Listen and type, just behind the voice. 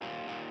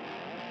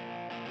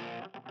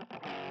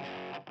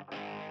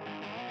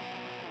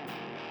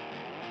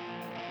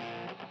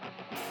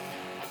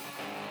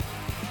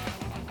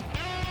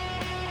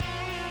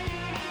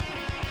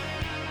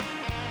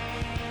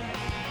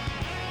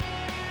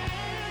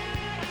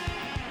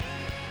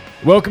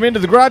Welcome into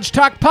the Garage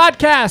Talk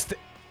Podcast.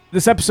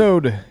 This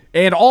episode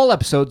and all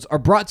episodes are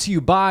brought to you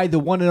by the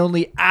one and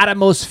only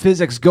Atomos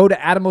Physics. Go to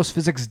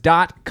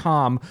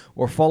atomosphysics.com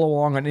or follow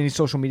along on any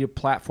social media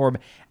platform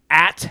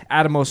at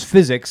Atomos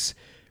Physics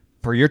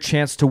for your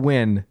chance to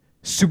win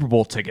Super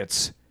Bowl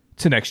tickets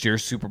to next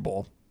year's Super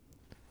Bowl.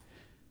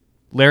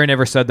 Larry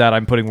never said that.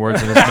 I'm putting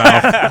words in his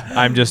mouth.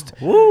 I'm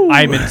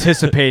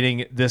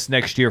anticipating this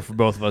next year for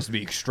both of us to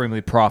be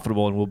extremely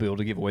profitable, and we'll be able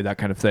to give away that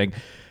kind of thing.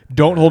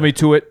 Don't hold me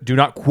to it. Do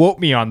not quote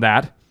me on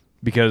that,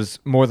 because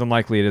more than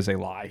likely it is a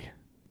lie.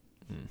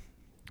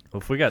 Well,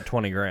 if we got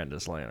 20 grand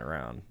just laying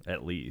around,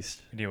 at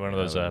least. You need one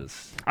of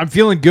those. I'm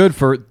feeling good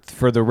for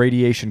the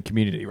radiation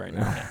community right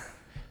now.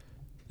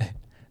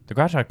 The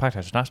Garage Talk Podcast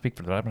does not speak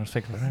for the.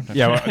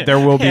 Yeah, well, there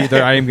will be.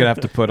 I am gonna have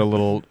to put a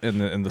little in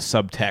the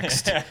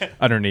subtext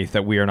underneath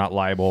that we are not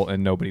liable,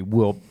 and nobody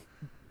will.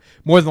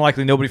 More than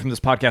likely, nobody from this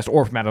podcast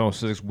or from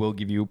Atomos Physics will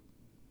give you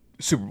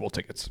Super Bowl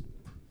tickets,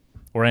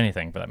 or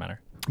anything for that matter.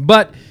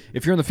 But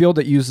if you're in the field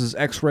that uses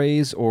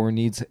X-rays or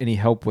needs any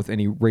help with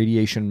any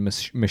radiation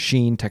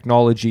machine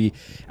technology,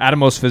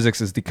 Atomos Physics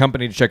is the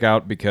company to check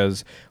out,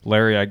 because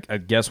Larry, I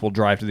guess, will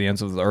drive to the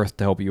ends of the earth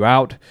to help you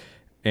out.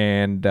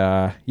 And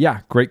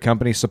great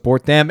company.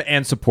 Support them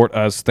and support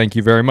us. Thank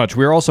you very much.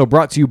 We are also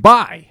brought to you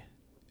by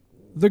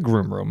The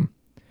Groom Room,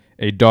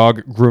 a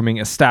dog grooming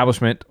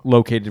establishment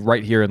located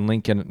right here in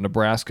Lincoln,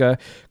 Nebraska.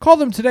 Call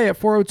them today at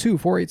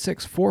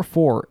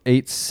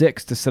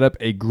 402-486-4486 to set up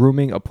a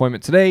grooming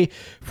appointment today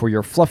for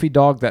your fluffy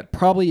dog that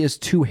probably is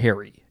too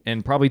hairy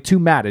and probably too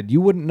matted.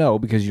 You wouldn't know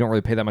because you don't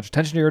really pay that much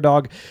attention to your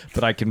dog,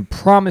 but I can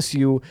promise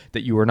you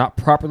that you are not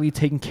properly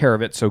taking care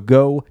of it. So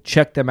go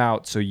check them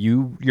out so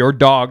your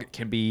dog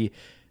can be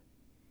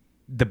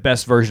the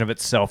best version of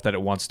itself that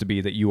it wants to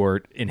be, that you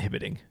are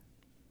inhibiting.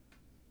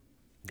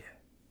 Yeah.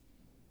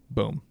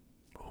 Boom.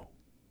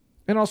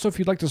 And also, if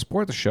you'd like to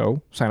support the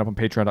show, sign up on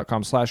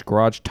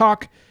patreon.com/Garage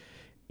Talk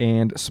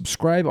and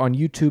subscribe on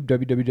YouTube,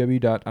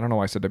 www. I don't know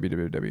why I said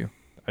www.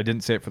 I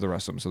didn't say it for the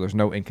rest of them, so there's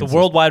no inconsistency. The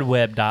World Wide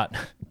Web.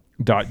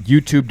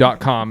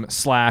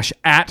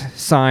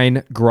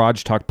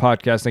 YouTube.com/@Garage Talk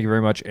Podcast. Thank you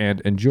very much,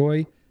 and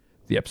enjoy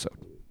the episode.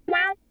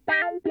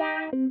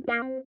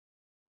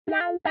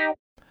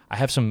 I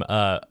have some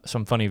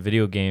funny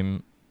video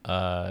game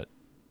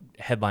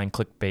headline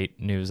clickbait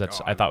news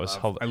I thought was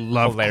hilarious. I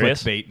love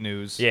clickbait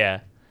news.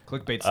 Yeah.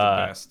 Clickbait's the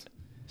best.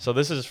 So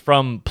this is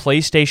from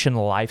PlayStation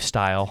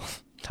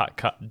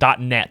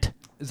Lifestyle.net.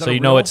 Is that so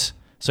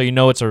you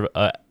know it's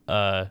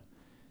a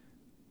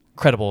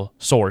credible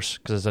source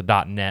because it's a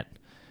 .net.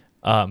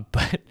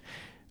 But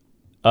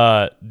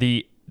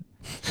the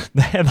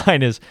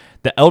headline is,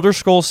 "The Elder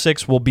Scrolls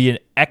 6 will be an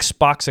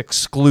Xbox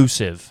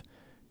exclusive,"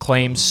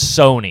 claims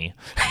Sony.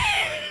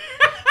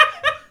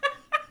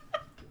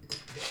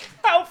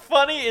 How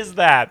funny is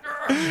that?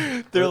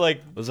 They're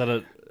like, was that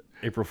a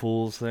April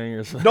Fool's thing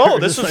or something? No,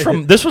 this was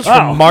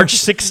from March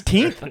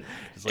 16th. Like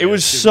it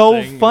was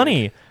so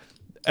funny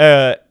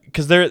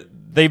because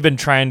they've been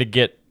trying to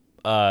get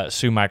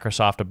sue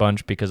Microsoft a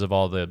bunch because of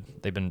all they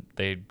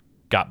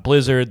got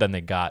Blizzard, then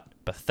they got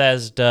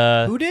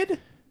Bethesda. Who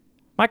did?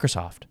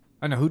 Microsoft.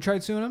 I know. Who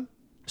tried suing them?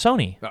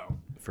 Sony. Oh.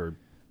 For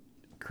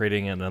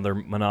creating another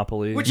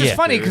monopoly. Which is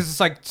funny because it's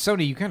like,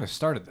 Sony, you kind of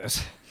started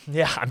this.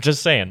 Yeah, I'm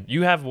just saying.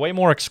 You have way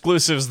more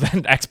exclusives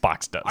than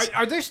Xbox does.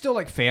 Are they still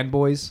like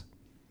fanboys?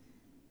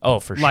 Oh,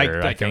 for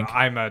sure. I think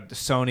I'm a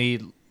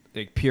Sony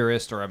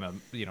purist, or I'm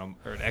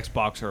or an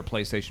Xbox or a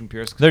PlayStation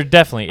purist. There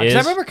definitely is. I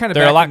remember kind of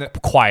they're a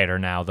lot quieter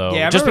now, though.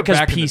 Yeah, just because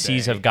back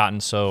PCs have gotten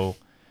so,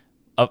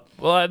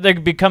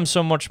 they've become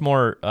so much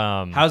more.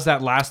 How's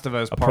that Last of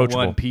Us Part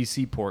 1 approachable.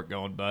 PC port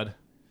going, bud?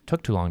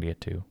 Took too long to get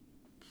to.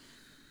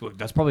 Look,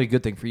 that's probably a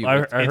good thing for you.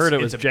 I heard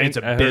it was janky. It's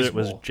I heard it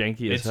was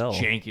janky as hell. It's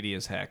janky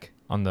as heck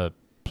On the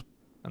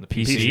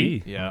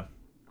PC. Yeah,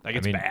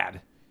 it's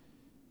bad.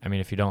 I mean,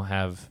 if you don't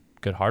have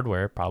good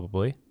hardware,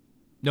 probably.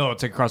 No,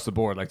 it's across the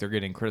board. Like, they're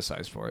getting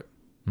criticized for it.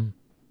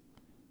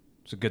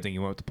 It's a good thing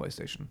you went with the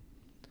PlayStation.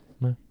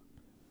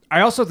 I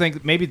also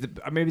think maybe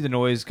the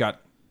noise got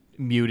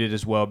muted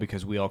as well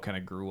because we all kind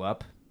of grew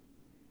up.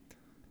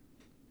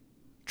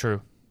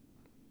 True.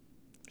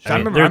 I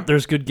remember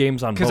there's good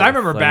games on both. Because I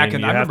remember back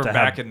in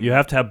you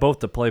have to have both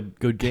to play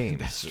good games.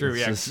 That's true.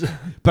 Yeah.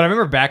 But I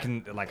remember back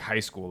in like high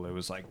school, it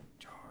was like,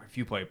 if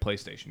you play a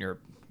PlayStation, you're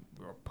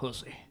a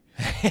pussy.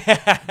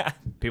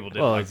 People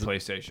didn't like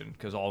PlayStation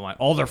because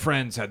all their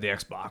friends had the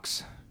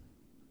Xbox.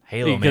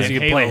 Halo, because you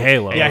could play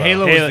Halo. Yeah,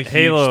 Halo was the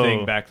huge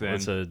thing back then.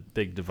 It's a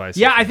big device.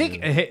 Yeah, I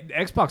think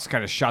Xbox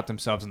kind of shot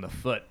themselves in the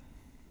foot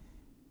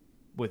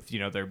with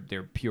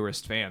their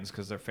purist fans,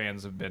 because their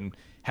fans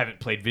haven't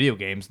played video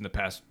games in the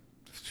past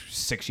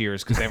 6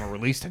 years because they haven't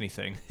released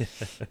anything.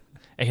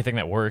 Anything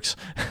that works.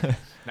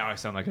 Now I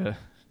sound like a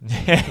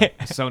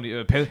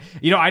Sony.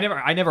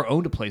 I never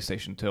owned a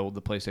PlayStation till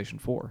the PlayStation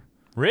 4.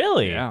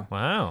 Really? Yeah.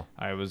 Wow.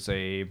 I was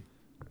a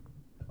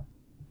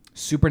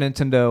Super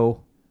Nintendo,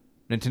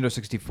 Nintendo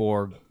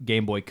 64,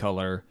 Game Boy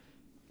Color,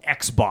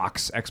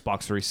 Xbox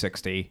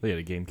 360. They had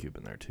a GameCube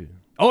in there too.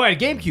 Oh, I had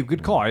GameCube.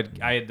 Good call. I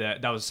had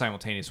that was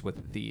simultaneous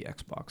with the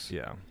Xbox.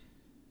 Yeah.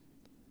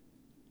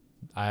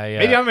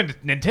 Maybe I'm a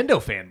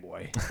Nintendo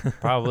fanboy.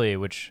 Probably,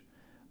 which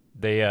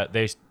they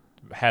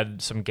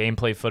had some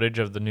gameplay footage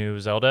of the new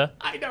Zelda.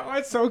 I know.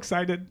 I'm so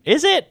excited.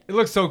 Is it? It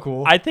looks so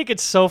cool. I think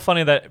it's so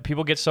funny that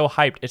people get so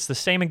hyped. It's the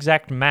same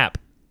exact map.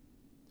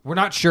 We're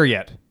not sure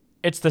yet.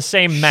 It's the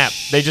same map.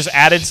 They just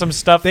added some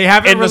stuff They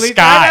haven't in the released.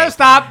 sky. No,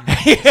 stop.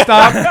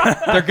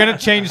 Stop. They're gonna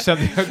change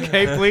something.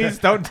 Okay, please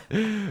don't.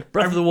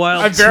 Breath of the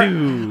Wild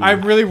 2.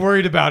 I'm really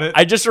worried about it.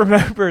 I just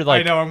remember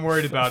I know. I'm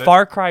worried about it.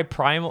 Far Cry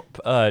Primal.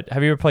 Have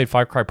you ever played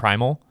Far Cry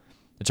Primal?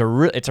 It's a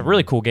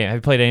really cool game. Have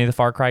you played any of the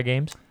Far Cry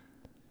games?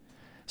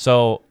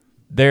 So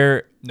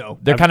they're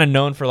kind of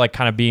known for like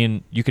kind of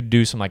being, you could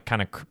do some like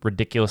kind of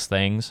ridiculous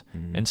things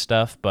and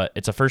stuff, but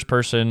it's a first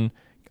person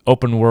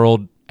open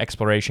world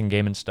exploration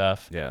game and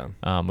stuff. Yeah.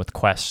 With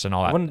quests and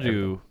all that. I want to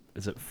do,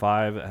 is it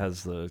 5? It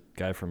has the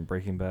guy from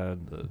Breaking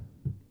Bad.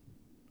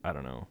 I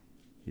don't know.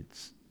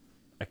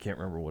 I can't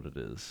remember what it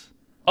is.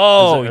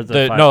 Oh, is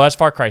it no, that's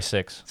Far Cry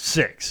 6.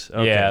 6.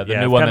 Okay. Yeah, the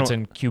new one that's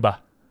in Cuba.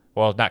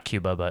 Well, not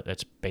Cuba, but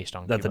it's based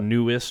on That's Cuba. the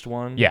newest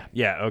one? Yeah.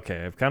 Yeah,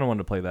 okay. I've kind of wanted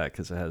to play that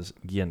because it has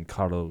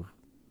Giancarlo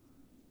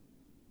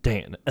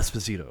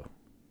Esposito.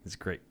 It's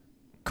great.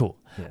 Cool.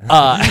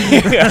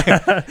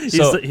 Yeah. he's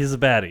So- a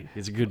baddie.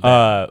 He's a good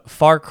baddie.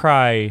 Far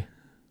Cry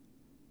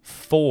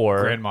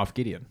 4 Grand Moff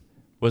Gideon.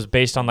 was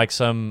based on like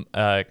some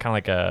kind of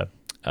like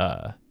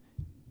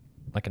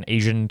like an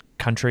Asian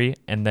country,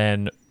 and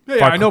then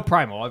Yeah, I know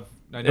Primal.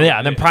 I know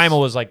and then Primal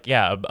was like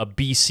a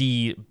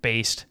BC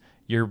based.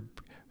 You're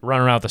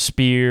running around with a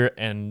spear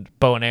and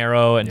bow and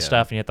arrow and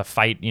stuff, and you have to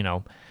fight,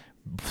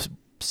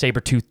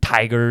 saber-toothed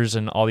tigers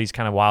and all these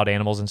kind of wild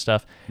animals and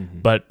stuff.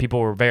 But people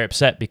were very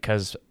upset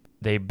because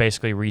they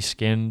basically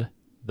reskinned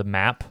the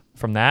map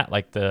from that.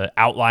 Like the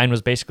outline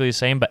was basically the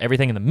same, but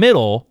everything in the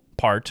middle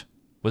part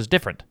was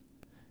different.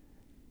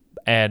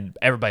 And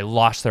everybody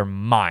lost their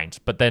minds.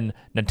 But then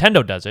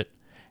Nintendo does it,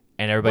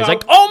 and everybody's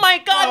like, "Oh my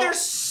God, they're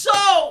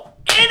so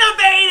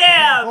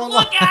innovative!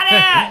 Look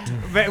at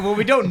it!" Well,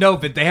 we don't know,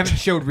 but they haven't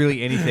showed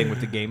really anything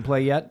with the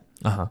gameplay yet.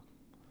 Uh-huh.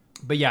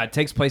 But yeah, it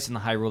takes place in the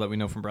Hyrule that we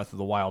know from Breath of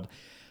the Wild.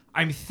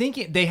 I'm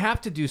thinking they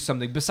have to do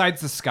something besides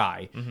the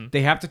sky.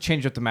 They have to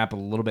change up the map a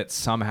little bit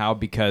somehow,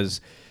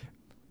 because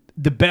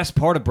the best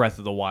part of Breath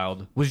of the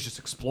Wild was just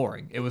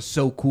exploring. It was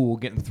so cool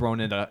getting thrown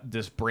into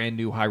this brand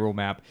new Hyrule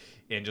map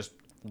and just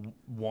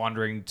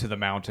wandering to the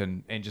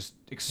mountain and just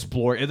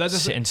explore.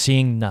 And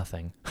seeing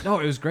nothing. No,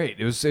 it was great.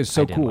 It was so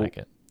I didn't cool. like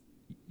it.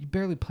 You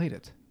barely played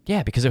it.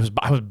 Yeah, because I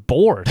was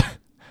bored.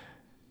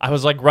 I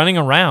was like running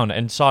around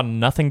and saw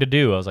nothing to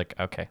do. I was like,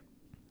 okay,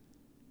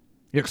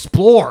 You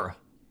explore.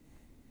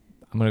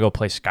 I'm gonna go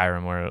play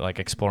Skyrim where like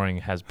exploring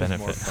has benefit.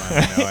 More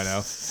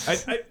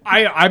fun.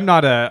 I know. I'm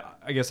not a.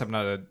 I guess I'm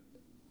not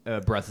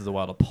a Breath of the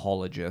Wild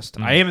apologist.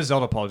 I am a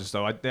Zelda apologist,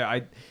 though.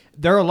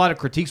 There are a lot of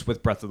critiques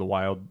with Breath of the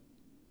Wild.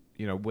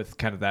 With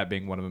kind of that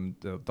being one of them,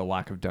 the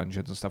lack of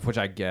dungeons and stuff, which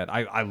I get.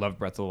 I love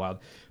Breath of the Wild,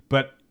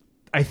 but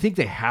I think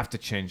they have to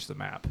change the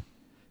map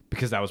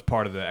because that was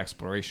part of the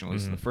exploration, at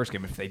least in the first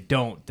game. If they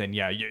don't, then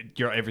yeah,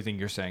 everything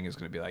you're saying is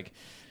going to be like,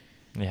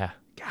 Yeah.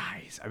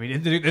 guys. I mean,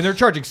 and they're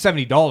charging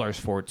 $70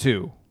 for it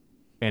too,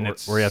 and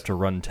it's where you have to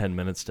run 10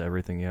 minutes to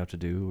everything you have to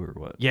do, or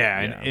what? yeah,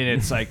 and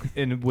it's like,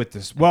 and with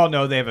this, well,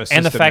 no, they have a system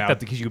And the fact now that-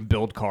 because you can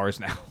build cars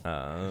now.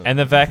 And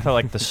the fact that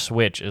like the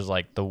Switch is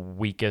like the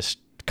weakest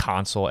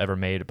console ever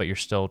made, but you're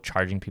still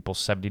charging people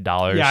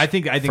 $70. Yeah, I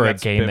think for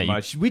that's a game a bit that you,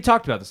 much. We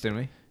talked about this, didn't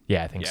we?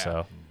 Yeah, I think Yeah.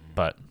 so.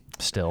 But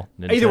still,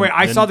 Either way,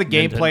 I saw the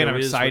gameplay and I'm Nintendo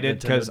is what excited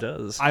Nintendo because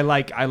does. I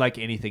like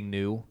anything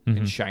new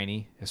and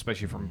shiny,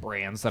 especially from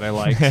brands that I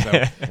like.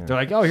 So they're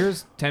like, oh,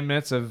 here's 10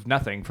 minutes of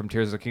nothing from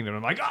Tears of the Kingdom.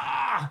 I'm like,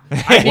 I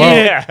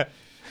need it.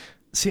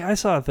 See, I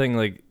saw a thing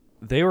like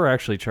they were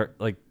actually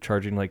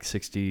charging like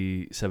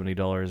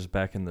 $60-$70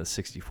 back in the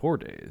 64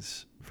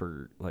 days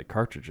for like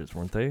cartridges,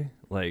 weren't they?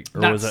 Like,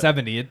 or Not was it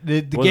 70.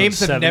 The was it games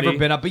have 70? never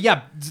been up. But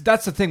yeah,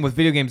 that's the thing with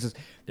video games is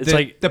It's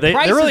like the they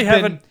price really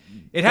has been, haven't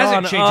it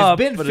hasn't gone changed. up,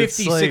 It's been but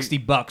 50, it's like- 60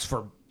 bucks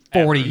for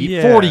 40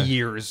 Yeah. 40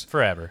 years.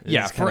 forever.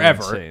 Yeah, It's kinda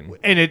forever.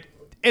 insane.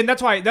 And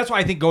that's why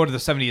I think going to the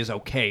 70 is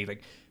okay,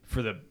 like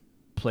for the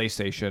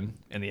PlayStation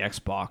and the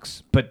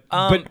Xbox. But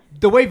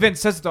the way Vince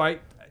says it, though,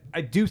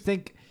 I do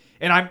think,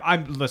 and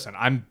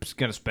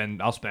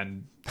I'll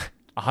spend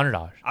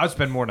 $100. I would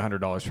spend more than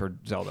 $100 for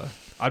Zelda.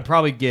 I'd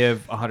probably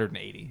give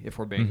 $180 if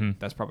we're being.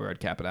 That's probably where I'd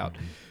cap it out.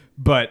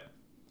 But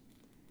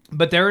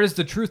there is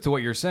the truth to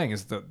what you're saying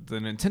is the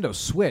Nintendo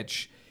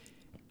Switch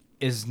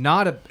is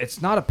not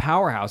a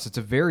powerhouse. It's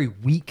a very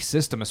weak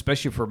system,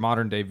 especially for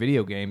modern day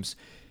video games.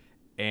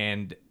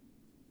 And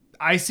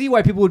I see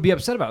why people would be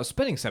upset about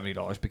spending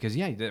 $70 because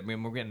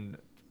we're getting.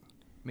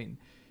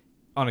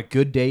 On a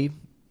good day,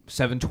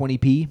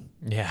 720p.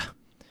 Yeah.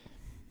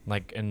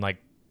 Like in like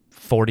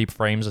 40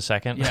 frames a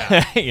second.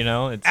 Yeah.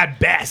 It's At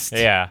best.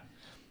 yeah.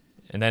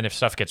 And then if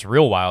stuff gets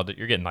real wild,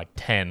 you're getting like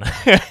 10.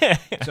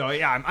 So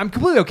yeah, I'm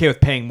completely okay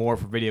with paying more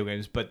for video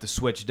games, but the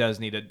Switch does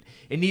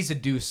needs to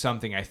do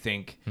something, I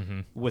think,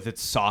 with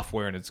its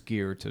software and its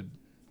gear to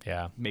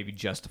Yeah. maybe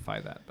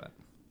justify that. But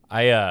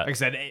I like I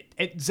said,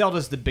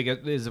 Zelda's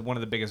is one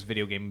of the biggest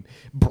video game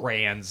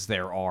brands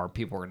there are.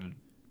 People are going to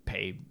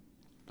pay,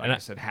 like I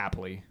said,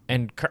 happily.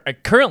 And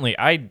currently,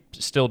 I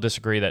still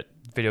disagree that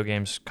video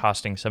games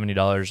costing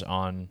 $70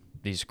 on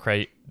these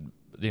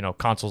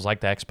consoles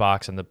like the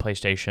Xbox and the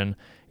PlayStation,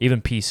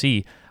 even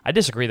PC. I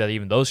disagree that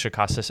even those should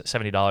cost us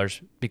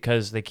 $70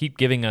 because they keep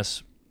giving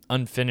us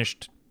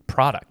unfinished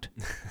product.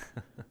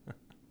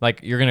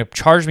 Like, you're going to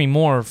charge me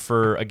more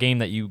for a game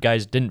that you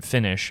guys didn't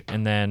finish,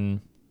 and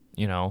then,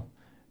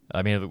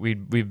 I mean,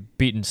 we've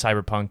beaten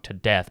Cyberpunk to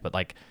death, but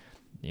like,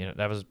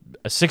 that was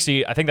I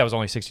think that was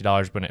only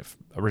 $60 when it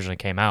originally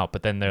came out,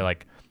 but then they're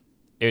like,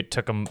 it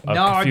took them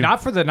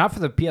not for the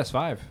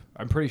PS5.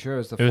 I'm pretty sure it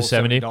was the full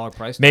 $70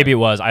 price tag. Maybe it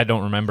was. I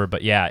don't remember,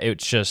 but yeah,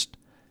 it's just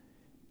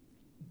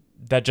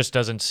that just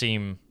doesn't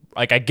seem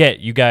like I get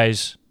you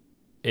guys.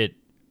 It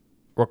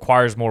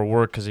requires more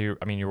work because you're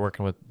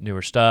working with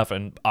newer stuff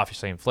and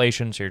obviously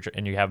inflation, so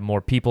you have more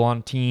people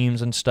on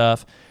teams and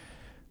stuff.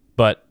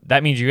 But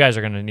that means you guys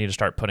are going to need to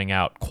start putting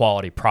out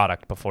quality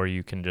product before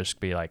you can just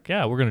be like,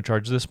 yeah, we're going to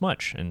charge this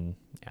much. And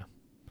yeah,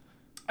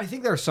 I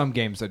think there are some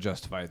games that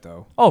justify it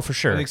though. Oh, for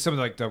sure. I think some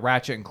of the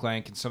Ratchet and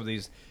Clank and some of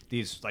these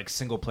like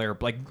single player,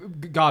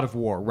 like God of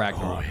War,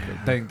 Ragnarok.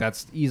 I think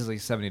that's easily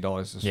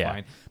 $70 is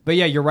fine. But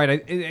yeah, you're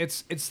right.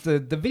 It's the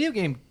video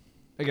game,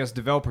 I guess,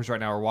 developers right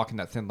now are walking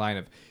that thin line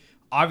of,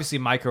 obviously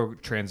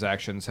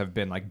microtransactions have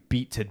been like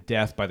beat to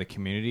death by the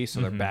community, so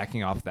they're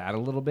backing off that a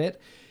little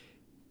bit.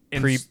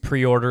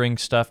 Pre-ordering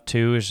stuff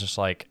too is just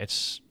like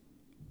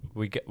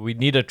we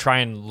need to try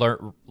and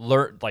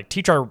learn like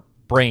teach our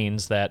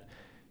brains that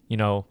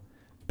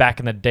back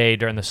in the day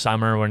during the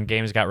summer when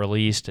games got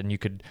released and you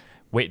could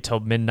wait till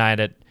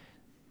midnight at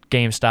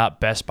GameStop,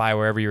 Best Buy,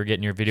 wherever you were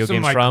getting your video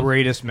games from. Some of my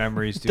greatest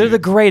memories, dude.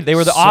 They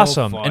were so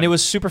awesome, fun. and it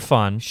was super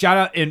fun. Shout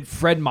out in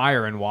Fred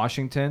Meyer in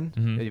Washington.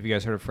 Have you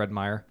guys heard of Fred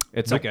Meyer?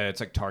 It's like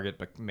Target,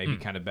 but maybe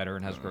kind of better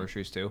and has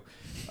groceries too.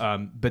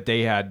 But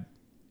they had.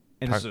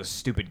 And this is a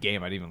stupid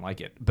game. I didn't even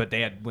like it. But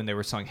they had, when they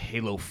were selling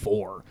Halo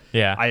 4.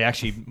 Yeah. I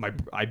actually,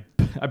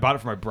 I bought it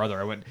for my brother.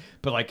 I went,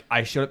 but like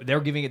I showed up.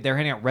 They're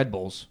handing out Red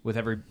Bulls with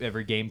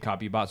every game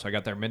copy you bought. So I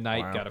got there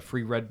midnight, got a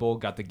free Red Bull,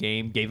 got the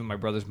game, gave him my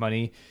brother's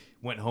money,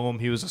 went home.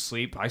 He was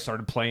asleep. I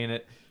started playing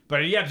it.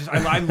 But yeah,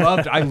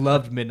 I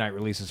loved midnight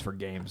releases for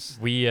games.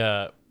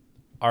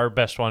 Our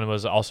best one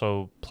was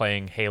also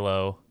playing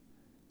Halo.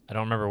 I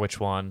don't remember which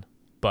one,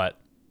 but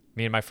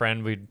me and my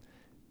friend, we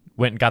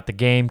went and got the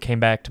game, came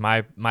back to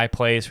my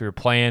place, we were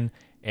playing,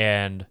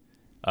 and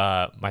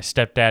my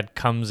stepdad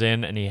comes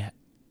in, and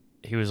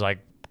he was like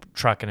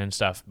trucking and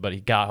stuff, but he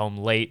got home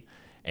late,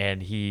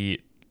 and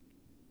he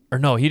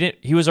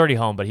was already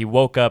home, but he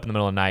woke up in the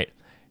middle of the night,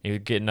 he was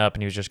getting up,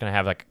 and he was just going to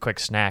have like a quick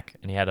snack,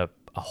 and he had a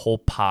whole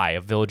pie, a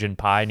Village Inn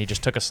pie, and he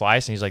just took a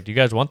slice, and he's like, do you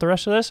guys want the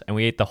rest of this? And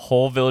we ate the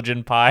whole Village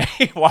Inn pie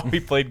while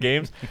we played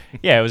games.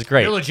 Yeah, it was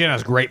great. Village Inn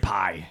has great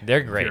pie. They're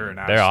great.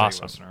 They're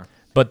awesome. Listener.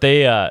 But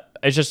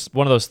it's just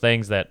one of those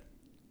things that,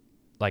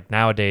 like,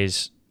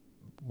 nowadays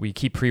we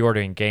keep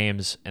pre-ordering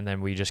games and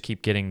then we just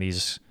keep getting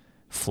these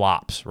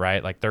flops,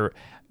 right? Like, they're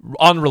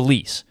on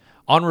release.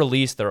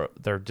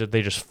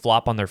 They just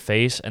flop on their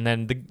face, and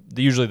then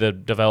usually the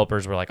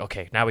developers were like,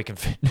 okay, now we can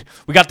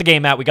we got the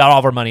game out, we got all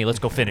of our money, let's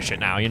go finish it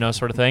now,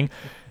 sort of thing.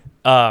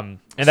 And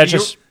so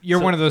that's you're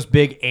one of those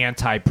big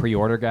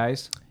anti-pre-order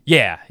guys.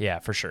 Yeah,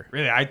 for sure.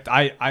 Really,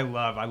 I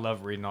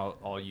love reading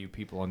all you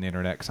people on the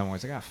internet because I'm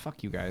always like,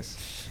 fuck you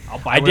guys.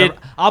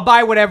 I'll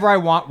buy whatever I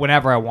want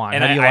whenever I want.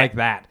 And how do you like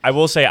that? I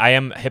will say I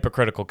am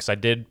hypocritical because I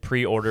did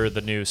pre-order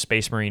the new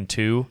Space Marine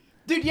 2.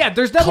 Dude, yeah,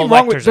 there's nothing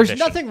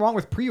wrong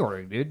with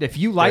pre-ordering, dude. If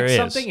you like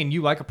something and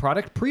you like a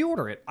product,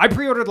 pre-order it. I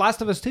pre-ordered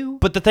Last of Us 2.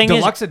 But the thing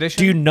Deluxe is, edition.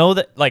 Do you know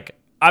that, like,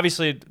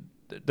 obviously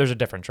there's a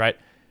difference, right?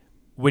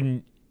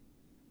 When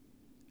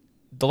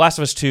The Last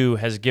of Us 2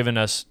 has given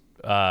us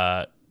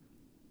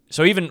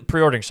so even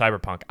pre-ordering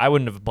Cyberpunk, I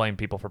wouldn't have blamed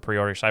people for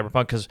pre-ordering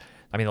Cyberpunk because,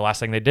 I mean, the last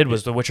thing they did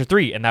was The Witcher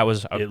 3, and that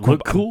was it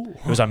looked cool.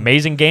 It was an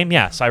amazing game.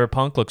 Yeah,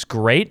 Cyberpunk looks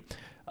great.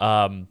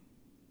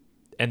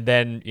 And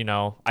then,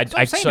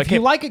 if you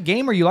like a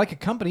game or you like a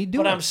company, do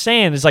it. What I'm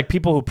saying is, like,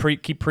 people who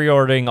keep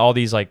pre-ordering all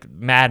these, like,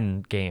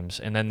 Madden games,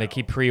 and then they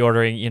keep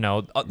pre-ordering,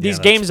 these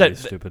games that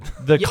stupid.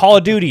 The Call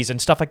of Duties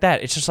and stuff like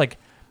that. It's just like,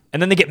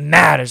 and then they get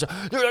mad.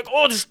 They're like,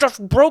 oh, this stuff's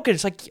broken.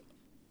 It's like,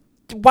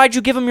 why'd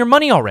you give them your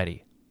money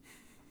already?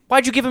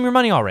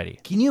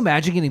 Can you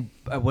imagine getting,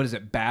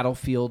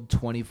 Battlefield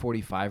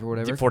 2045 or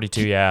whatever?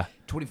 42, yeah.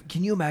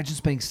 Can you imagine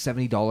spending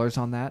 $70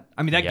 on that?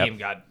 I mean, game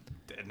got...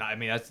 I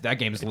mean, that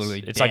game's literally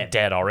it's dead. like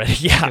dead already.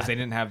 Yeah, because they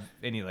didn't have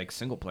any like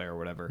single player or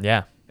whatever.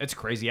 Yeah, it's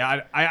crazy.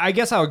 I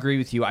guess I'll agree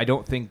with you. I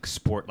don't think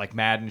sport like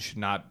Madden,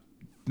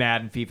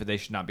 FIFA, they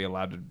should not be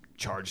allowed to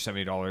charge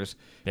 $70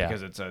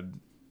 because it's a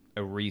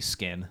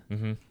reskin.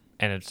 Mm-hmm.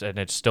 And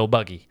it's still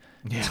buggy.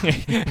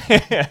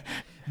 Yeah,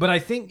 but I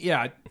think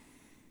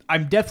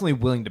I'm definitely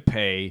willing to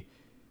pay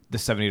the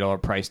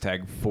 $70 price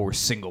tag for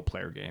single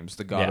player games.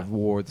 The God Yeah. of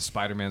War, the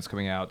Spider-Man's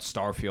coming out,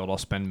 Starfield. I'll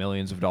spend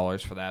millions of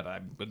dollars for that.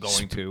 I'm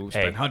going to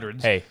spend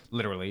hundreds. Hey.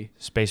 Literally.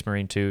 Space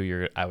Marine 2,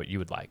 you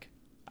would like,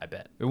 I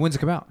bet. When's it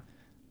come out?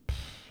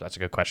 That's a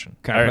good question.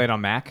 Can I play it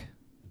on Mac?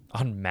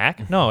 On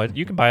Mac? No,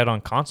 you can buy it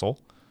on console.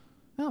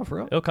 Oh, for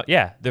real?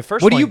 Yeah, the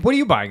first What one. are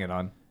you buying it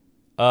on?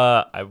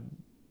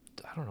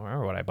 I don't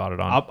remember what I bought it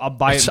on. I'll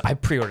buy it. I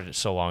pre-ordered it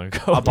so long ago.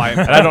 I'll buy it.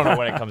 And I don't know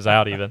when it comes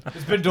out even.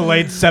 It's been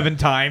delayed 7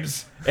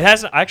 times. It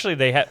hasn't actually.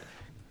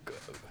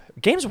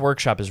 Games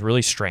Workshop is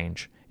really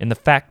strange in the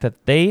fact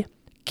that they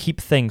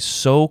keep things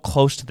so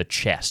close to the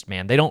chest.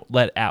 Man, they don't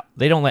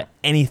let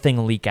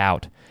anything leak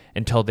out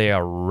until they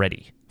are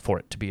ready for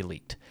it to be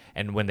leaked.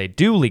 And when they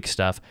do leak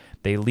stuff,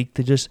 they leak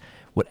just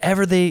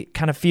whatever they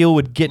kind of feel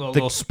would get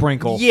Little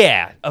sprinkle.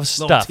 Yeah, of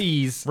Little stuff.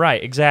 tease.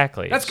 Right,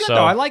 exactly. That's good So,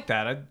 though. I like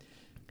that.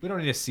 We don't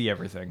need to see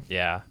everything.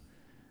 Yeah.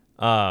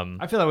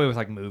 I feel that way with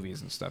like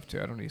movies and stuff too.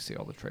 I don't need to see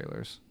all the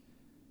trailers.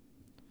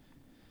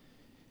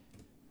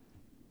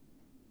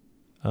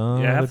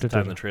 Half the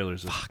time the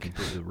trailers just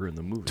completely ruin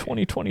the movie.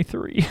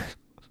 2023.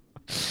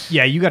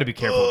 Yeah, you got to be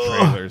careful with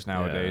trailers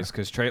nowadays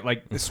because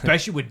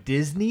especially with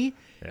Disney.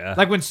 Yeah.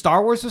 Like when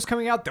Star Wars was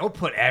coming out, they'll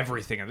put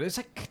everything in it. It's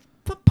like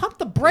pump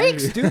the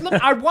brakes, dude.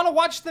 I want to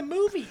watch the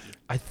movie.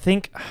 I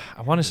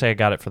want to say I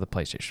got it for the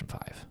PlayStation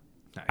 5.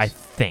 Nice. I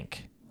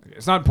think.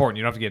 It's not important.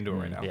 You don't have to get into it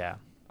right now. Yeah.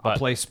 I'll But,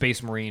 play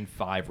Space Marine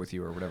 5 with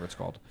you or whatever it's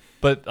called.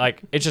 but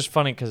like, it's just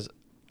funny because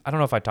I don't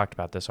know if I talked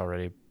about this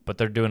already, but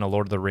they're doing a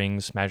Lord of the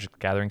Rings Magic the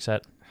Gathering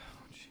set.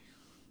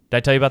 Did I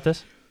tell you about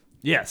this?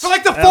 Yes. For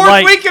like the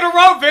 4th week in a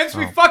row, Vince,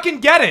 we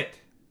fucking get it.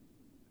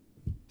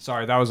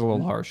 Sorry, that was a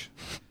little harsh.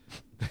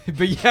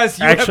 But yes,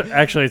 you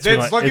actually, it's been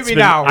Vince, like, look at it's me been,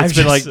 now. It's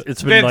been like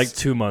Vince. like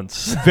 2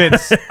 months.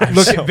 Vince,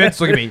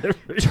 look at me.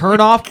 Turn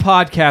off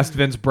podcast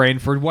Vince brain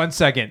for 1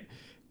 second.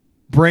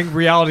 Bring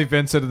reality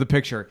Vince into the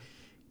picture.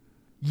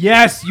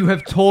 Yes, you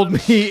have told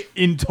me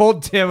and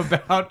told Tim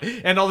about,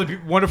 and all the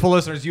wonderful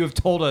listeners, you have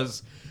told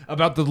us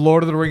about the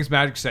Lord of the Rings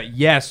Magic set.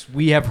 Yes,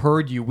 we have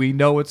heard you. We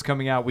know it's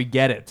coming out. We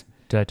get it.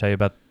 Did I tell you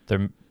about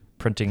them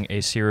printing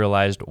a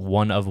serialized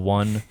 1 of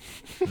 1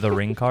 The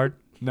Ring card?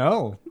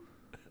 No.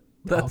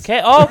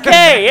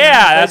 Okay,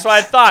 yeah, that's what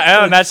I thought.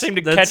 Oh, and that seemed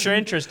to catch your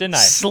interest, didn't I?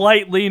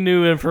 Slightly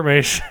new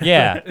information.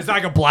 Yeah. It's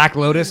like a Black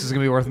Lotus. It's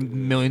going to be worth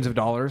millions of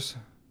dollars.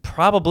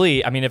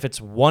 Probably. I mean, if it's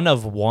 1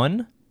 of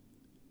 1,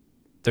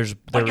 there's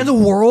Like in the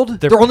world,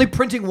 they're only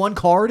printing 1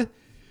 card.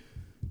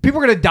 People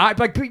are gonna die.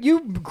 Like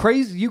you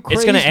crazy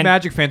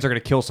Magic fans are gonna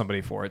kill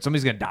somebody for it.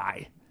 Somebody's gonna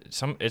die.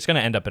 It's gonna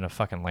end up in a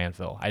fucking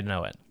landfill. I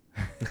know it.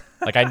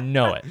 Like I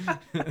know it.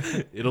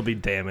 It'll be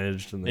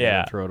damaged and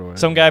then throw it away.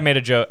 Some guy made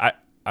a joke.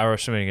 I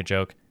was making a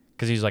joke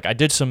because he's like, I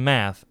did some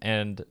math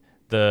and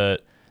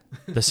the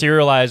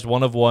serialized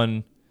 1 of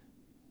 1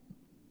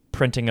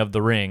 printing of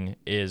the ring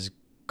is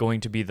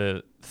going to be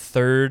the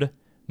 3rd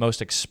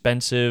most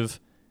expensive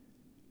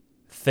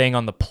thing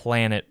on the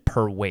planet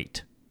per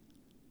weight,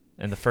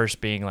 and the first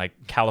being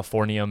like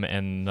californium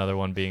and another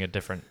one being a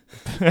different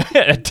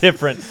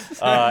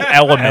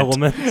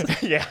element.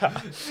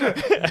 Yeah.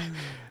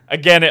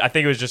 Again, I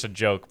think it was just a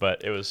joke,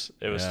 but it was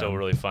still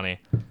really funny.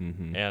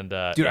 Mm-hmm. And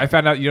dude, I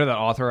found out. You know that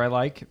author I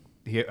like.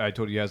 I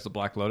told you he has the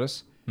Black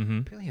Lotus. Mm-hmm.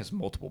 Apparently, he has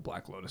multiple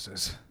Black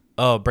Lotuses.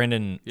 Oh,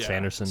 Brandon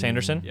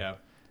Sanderson. Yeah,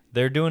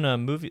 they're doing a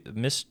movie,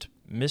 Mistborn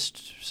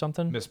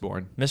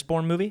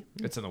movie.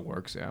 It's in the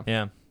works. Yeah.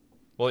 Yeah.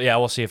 Well, yeah,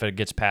 we'll see if it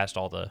gets past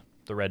all the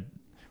red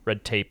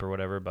tape or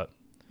whatever, but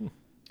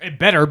It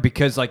better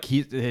because like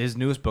his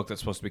newest book that's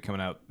supposed to be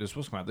coming out. It was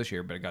supposed to come out this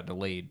year, but it got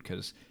delayed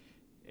because,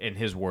 in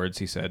his words,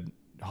 he said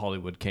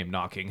Hollywood came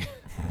knocking.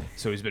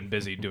 So he's been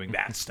busy doing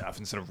that stuff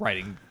instead of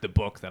writing the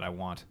book that I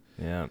want.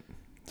 Yeah,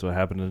 that's what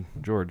happened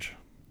to George.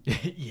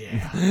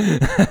 Yeah.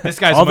 This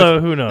guy's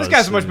who knows? This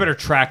guy's a much better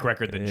track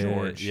record than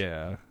George.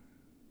 Yeah.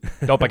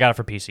 Nope, I got it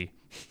for PC.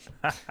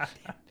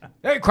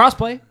 Hey,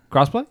 crossplay.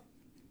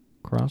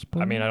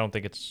 I mean, I don't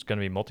think it's going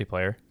to be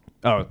multiplayer.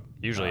 Oh,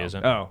 Usually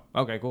isn't. Oh,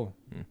 okay, cool.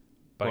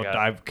 But Well,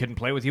 I I couldn't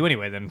play with you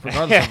anyway then,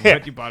 regardless of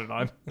what you bought it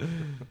on.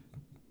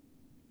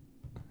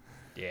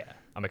 yeah,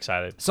 I'm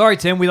excited. Sorry,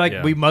 Tim.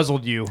 We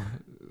muzzled you.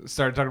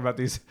 Started talking about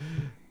these.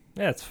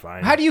 Yeah, it's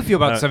fine. How do you feel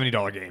about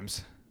 $70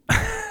 games?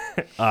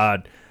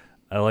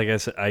 Like I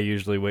said, I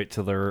usually wait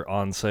till they're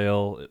on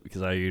sale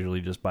because I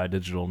usually just buy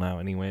digital now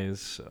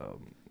anyways.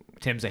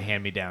 Tim's a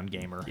hand-me-down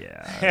gamer.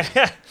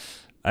 Yeah.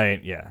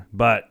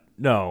 But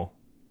no.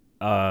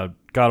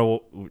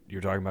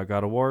 You're talking about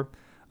God of War.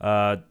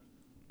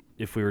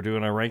 If we were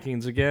doing our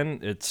rankings again,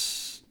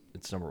 it's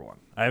number 1.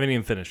 I haven't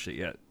even finished it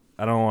yet.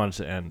 I don't want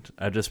it to end.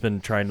 I've just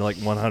been trying to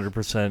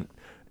 100%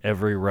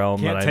 every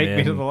realm that I'm in. Can't take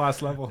me to the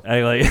last level.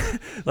 I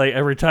like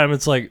every time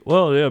it's like,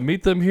 well, yeah,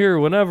 meet them here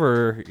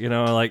whenever,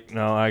 no,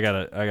 I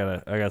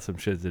got some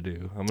shit to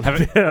do.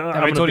 Have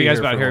I told you guys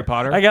about Harry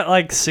Potter? I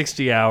got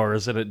 60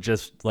 hours and it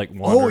just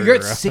Oh, you're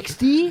at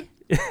 60?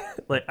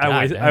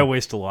 I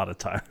waste a lot of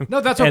time. No,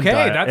 that's okay.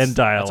 And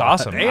dialogue. That's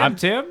awesome. Damn,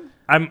 Tim.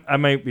 I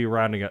might be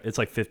rounding up. It's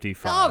like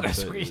 55. Oh, that's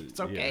sweet. It's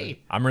okay.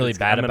 I'm really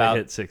bad I'm about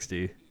hit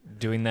 60.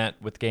 doing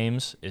that with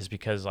games is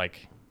because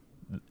like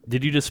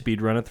Did you just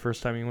speed run it the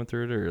first time you went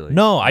through it, or like?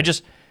 no, I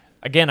just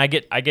again I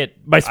get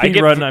By speed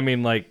run, I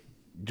mean like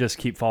just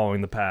keep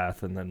following the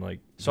path and then like.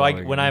 so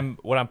when I'm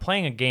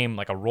playing a game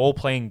like a role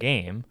playing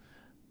game,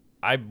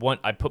 I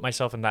put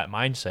myself in that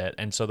mindset,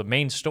 and so the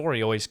main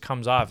story always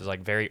comes off as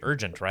like very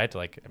urgent, right?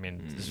 Like I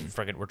mean, this is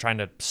freaking, we're trying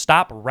to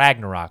stop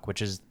Ragnarok,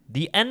 which is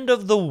the end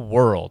of the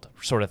world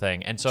sort of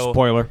thing, and so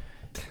Spoiler.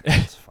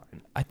 it's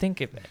fine. I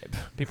think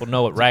people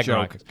know what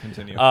Ragnarok is.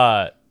 Continue.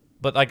 But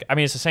like I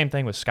mean, it's the same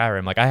thing with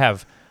Skyrim. Like I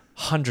have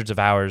hundreds of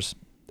hours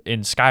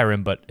in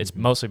Skyrim, but it's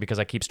mostly because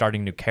I keep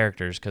starting new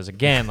characters. Because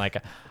again, like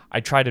I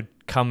try to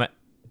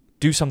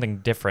do something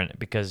different.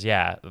 Because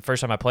the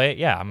first time I play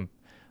it, I'm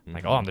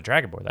like, oh, I'm the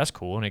Dragonborn. That's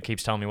cool, and it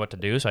keeps telling me what to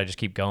do, so I just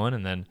keep going.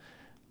 And then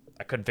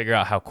I couldn't figure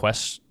out how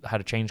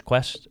to change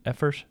quests at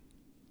first,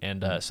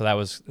 and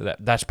so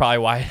that's probably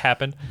why it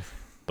happened.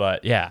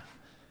 But yeah,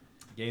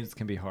 games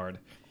can be hard.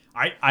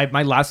 I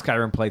my last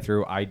Skyrim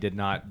playthrough, I did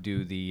not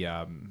do the.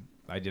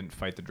 I didn't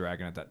fight the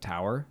dragon at that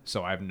tower,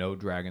 so I have no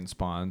dragon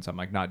spawns. I'm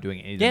like not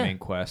doing any of the main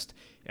quest,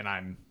 and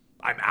I'm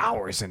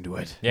hours into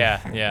it.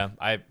 Yeah.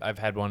 I've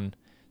had one.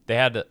 They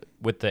had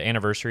with the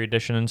anniversary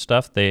edition and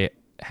stuff. They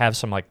have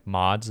some like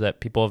mods that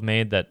people have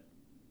made that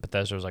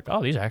Bethesda was like,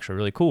 oh, these are actually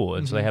really cool,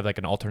 and so they have like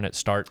an alternate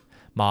start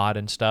mod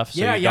and stuff.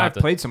 So I've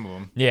played some of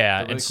them. Yeah,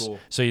 they're really cool.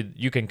 So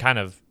you can kind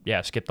of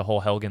skip the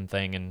whole Helgen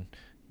thing and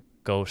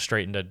go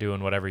straight into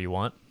doing whatever you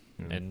want,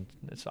 and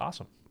it's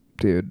awesome,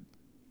 dude.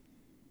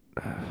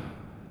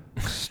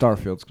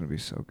 Starfield's gonna be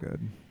so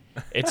good.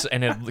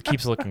 It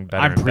keeps looking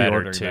better. I'm and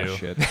better pre-ordering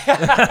too.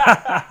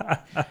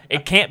 that shit.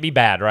 It can't be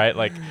bad, right?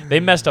 Like they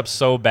messed up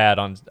so bad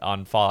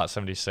on Fallout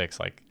 76.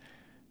 Like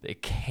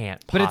it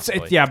can't. But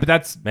possibly. but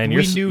that's Man,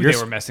 we knew they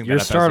were messing. Your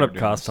that up as they startup were doing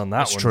cost this. on that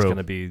That's one's true. going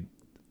to be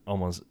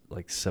almost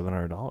like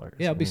 $700.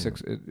 Yeah, it'd be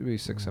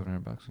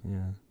 $600-$700. Yeah.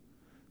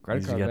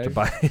 Credit You card, have to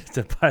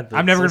babe. buy the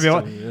I'm never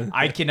gonna be system, able.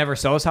 I can never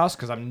sell this house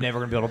because I'm never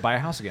gonna be able to buy a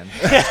house again.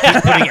 Just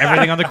keep putting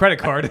everything on the credit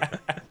card.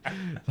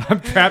 I'm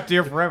trapped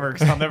here forever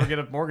because I'll never get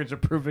a mortgage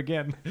approved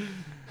again.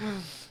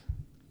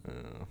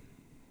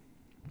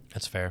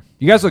 That's fair.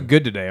 You guys look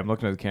good today. I'm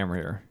looking at the camera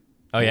here.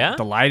 Oh yeah.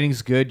 The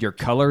lighting's good. Your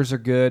colors are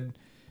good.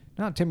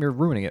 No, Tim, you're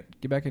ruining it.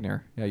 Get back in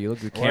here. Yeah, you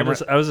look at the Well, camera.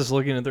 I was just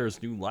looking at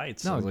there's new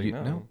lights. I No, was like,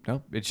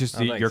 no. It's just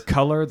Oh, nice. your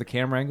color, the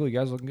camera angle. You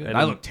guys looking good.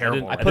 I look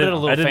terrible. I put a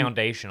little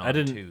foundation on I it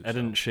didn't. too. I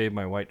didn't shave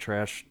my white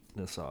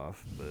trashness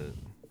off, but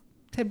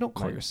Tim, don't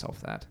call yourself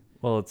that.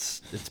 well,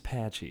 it's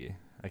patchy.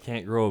 I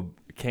can't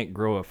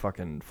grow a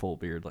fucking full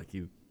beard like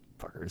you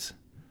fuckers.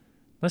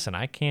 Listen,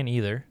 I can't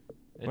either.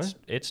 What?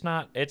 It's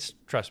not.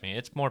 Trust me.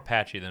 It's more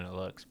patchy than it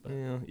looks. But.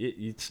 Yeah,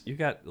 you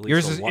got at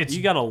least Yours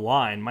you got a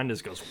line. Mine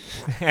just goes.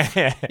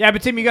 Yeah,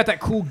 but Tim, you got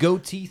that cool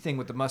goatee thing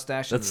with the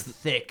mustache. That's and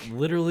thick.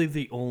 Literally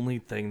the only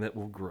thing that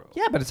will grow.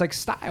 Yeah, but it's like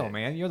style,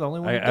 man. You're the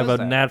only one. I That have does a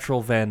that.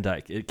 natural Van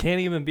Dyke. It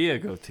can't even be a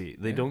goatee.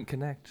 They don't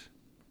connect.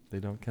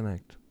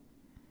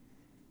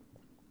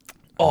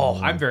 Oh,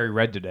 I'm very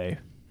red today.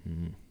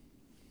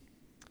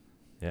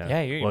 Yeah.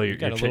 Yeah, you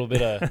got a you're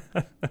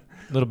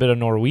little bit of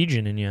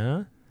Norwegian in you,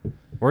 huh?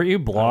 Weren't you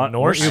blonde?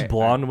 Norse? Weren't you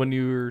blonde when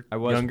you were I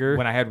was younger?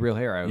 When I had real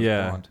hair, I was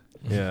blonde.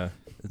 Yeah.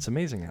 It's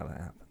amazing how that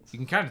happens. You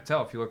can kind of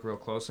tell if you look real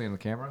closely in the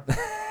camera.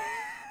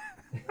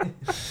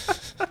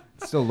 It's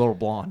still a little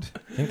blonde.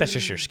 I think that's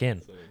just your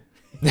skin.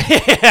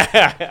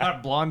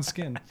 Got blonde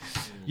skin.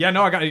 Yeah,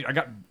 no, I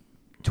got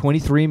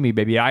 23andMe,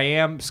 baby. I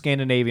am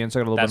Scandinavian, so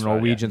I got a little That's bit of right,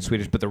 Norwegian,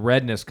 Swedish, but the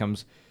redness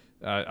comes.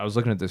 I was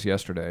looking at this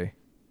yesterday.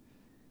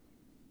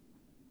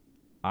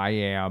 I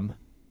am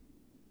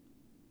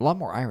a lot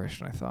more Irish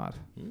than I thought.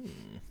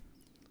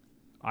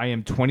 I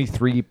am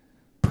 23%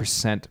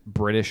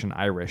 British and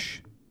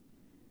Irish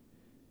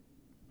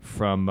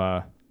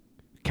from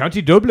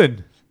County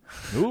Dublin.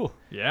 Ooh.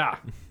 Yeah.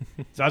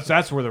 So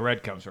that's where the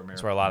red comes from here.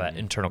 That's where a lot of that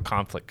internal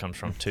conflict comes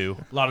from too.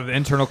 A lot of the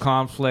internal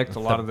conflict, a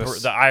lot of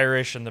this. The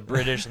Irish and the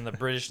British and the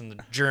British and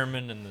the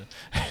German and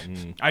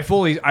the. I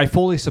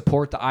fully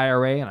support the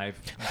IRA and I'm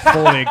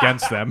fully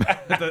against them.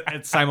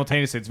 It's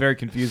simultaneously. It's very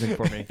confusing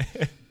for me.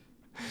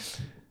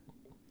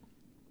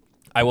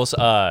 I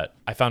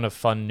found a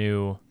fun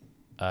new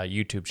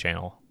YouTube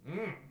channel.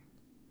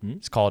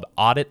 It's called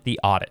Audit the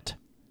Audit,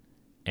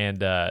 and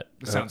This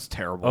sounds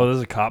terrible. Oh, this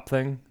is a cop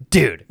thing?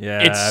 dude, Yeah,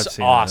 I've it's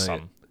seen it.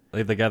 awesome.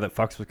 Like the guy that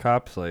fucks with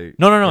cops? Like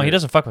No, he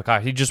doesn't fuck with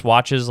cops. He just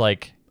watches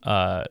like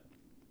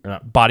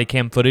body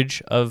cam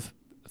footage of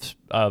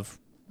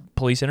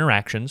police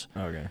interactions.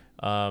 Okay.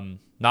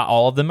 Not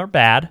all of them are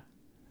bad,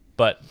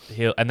 but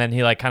he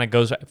like kind of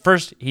goes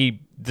first.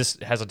 This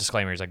has a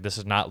disclaimer. He's like, this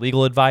is not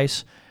legal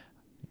advice.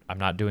 I'm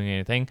not doing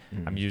anything.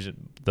 I'm using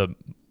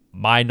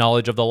my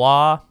knowledge of the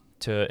law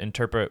to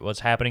interpret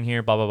what's happening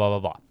here. Blah blah blah blah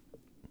blah.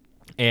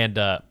 And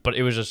but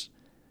it was just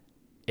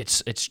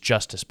it's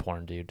justice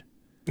porn, dude.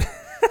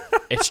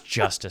 It's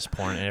justice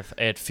porn, and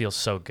it feels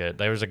so good.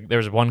 There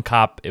was one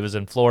cop. It was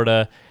in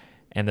Florida,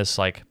 and this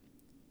like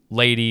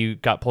lady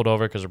got pulled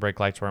over because her brake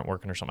lights weren't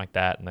working or something like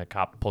that, and the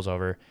cop pulls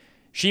over.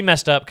 She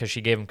messed up because she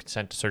gave him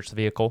consent to search the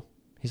vehicle.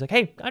 He's like,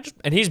 "Hey,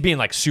 and he's being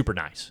like super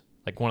nice,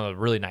 like one of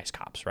the really nice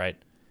cops, right?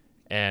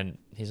 And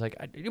he's like,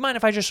 "Do you mind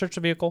if I just search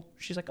the vehicle?"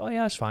 She's like, "Oh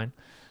yeah, that's fine."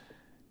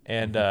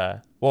 And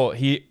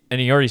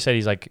he already said,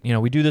 he's like,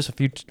 we do this a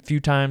few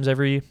times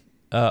every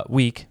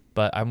week,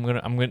 but I'm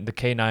gonna the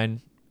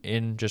K9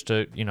 in just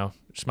to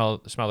smell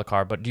the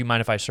car. But do you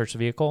mind if I search the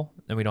vehicle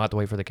and we don't have to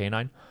wait for the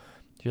K9?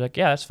 She's like,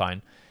 yeah, that's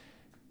fine.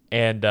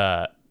 And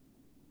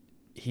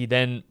he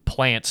then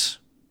plants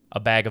a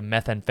bag of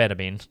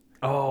methamphetamine.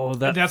 Oh,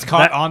 that's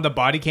caught on the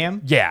body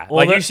cam. Yeah,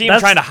 Well, you see him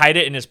trying to hide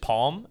it in his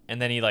palm,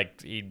 and then he's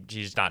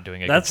not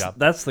doing a good job.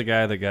 That's the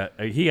guy that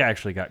he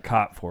actually got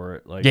caught for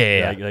it. Like,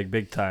 like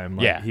big time.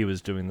 Like, yeah, he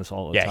was doing this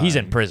all the time. Yeah, he's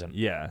in prison.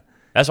 Yeah,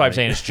 that's why I'm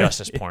saying it's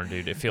justice porn,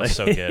 dude. It feels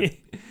so good.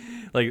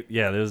 Like,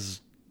 yeah,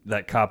 there's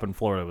that cop in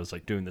Florida was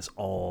like doing this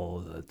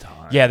all the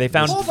time. Yeah, they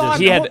found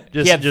he had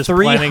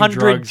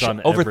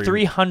 300 over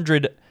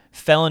 300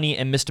 felony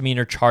and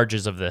misdemeanor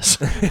charges of this.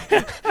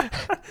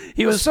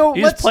 He was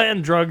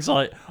planting drugs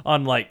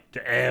on like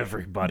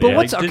everybody. But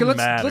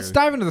let's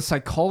dive into the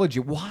psychology.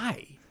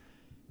 Why?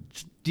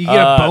 Do you get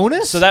a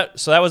bonus? So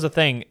that was the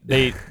thing.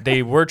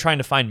 They were trying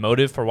to find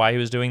motive for why he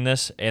was doing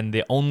this, and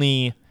the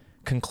only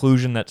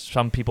conclusion that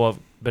some people have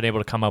been able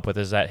to come up with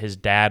is that his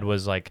dad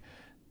was like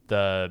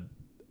the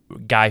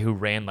guy who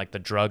ran like the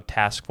drug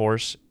task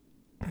force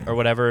or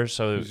whatever.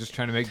 So he was just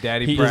trying to make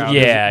daddy proud.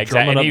 Yeah,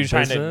 exactly. And he was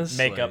trying business, to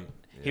make up.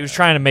 Yeah. He was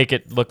trying to make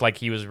it look like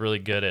he was really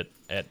good at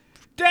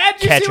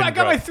Dad, you see I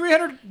got my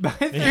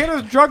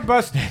 300 drug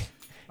bust. I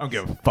don't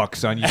give a fuck,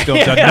 son. You still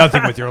done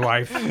nothing with your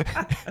life.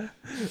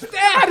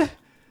 Dad,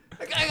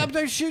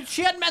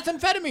 she had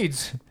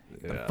methamphetamines.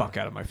 Get the fuck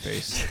out of my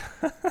face.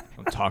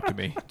 Don't talk to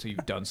me until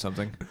you've done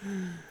something.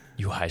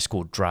 You high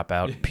school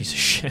dropout piece of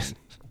shit.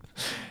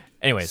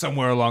 Anyways.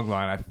 Somewhere along the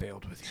line, I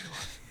failed with you.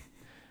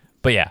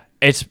 But yeah,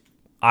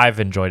 I've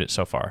enjoyed it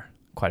so far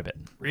quite a bit.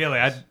 Really?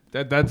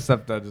 That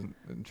stuff doesn't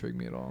intrigue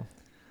me at all.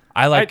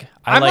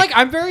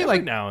 I'm very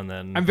like now and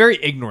then. I'm very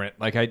ignorant.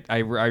 Like I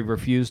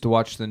refuse to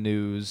watch the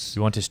news.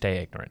 You want to stay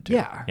ignorant too.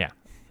 Yeah. Yeah.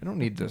 I don't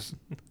need this.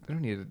 I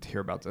don't need to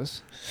hear about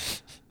this.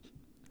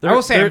 I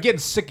will say I'm getting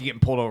sick of getting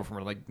pulled over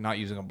from like not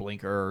using a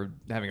blinker or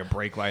having a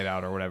brake light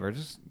out or whatever.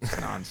 Just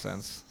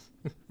nonsense.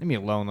 Leave me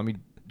alone. Let me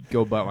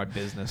go about my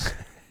business.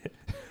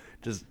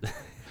 Just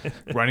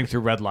running through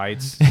red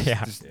lights.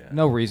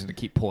 No reason to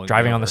keep pulling.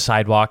 Driving on the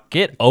sidewalk.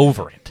 Get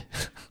over it.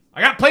 I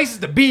got places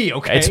to be,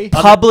 okay? It's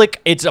public.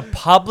 It's a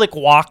public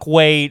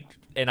walkway,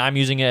 and I'm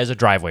using it as a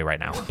driveway right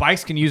now.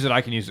 Bikes can use it.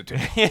 I can use it too.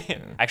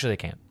 Actually, they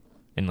can't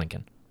in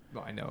Lincoln.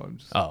 Well, I know.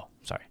 Oh,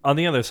 sorry. On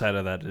the other side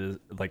of that is,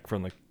 like,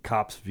 from the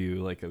cops' view,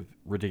 like, of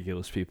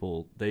ridiculous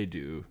people, they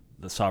do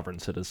the sovereign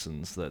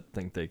citizens that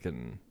think they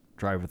can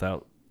drive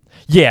without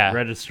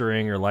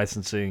registering or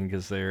licensing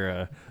because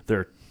they're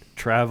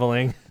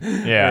traveling.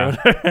 Yeah.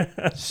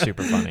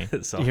 Super funny.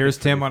 Here's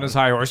Tim on his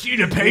high horse. You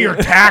need to pay your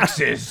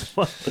taxes.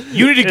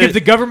 You need to give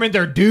the government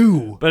their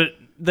due. But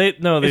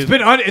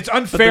it's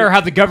unfair how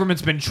the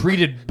government's been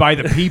treated by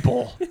the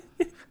people.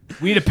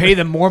 We need to pay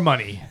them more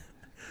money.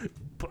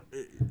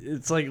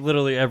 It's like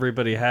literally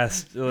everybody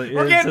has to. Like,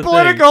 we're getting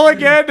political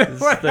again.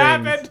 What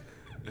happened?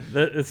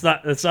 It's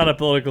not a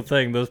political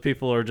thing. Those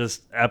people are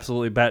just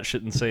absolutely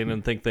batshit insane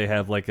and think they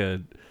have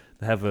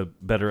have a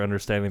better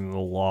understanding of the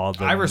law.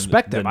 I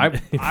respect them. I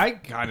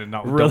kind of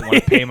don't want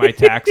to pay my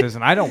taxes,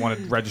 and I don't want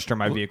to register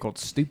my vehicle.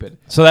 It's stupid.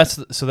 So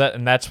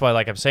that's why,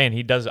 like I'm saying,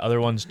 he does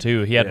other ones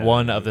too. He had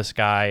one of this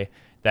guy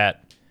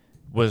that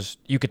was,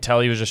 you could tell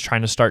he was just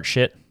trying to start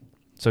shit.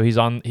 So he's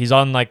on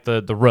like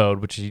the road,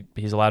 which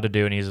he's allowed to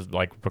do, and he's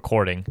like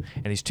recording.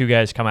 And these two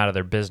guys come out of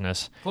their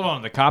business. Hold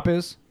on, the cop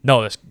is?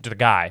 No, this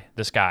guy.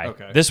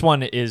 Okay. This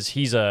one is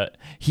he's a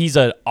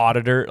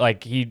auditor.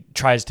 Like he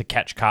tries to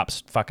catch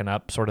cops fucking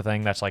up, sort of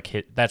thing. That's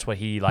what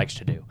he likes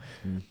to do.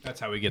 That's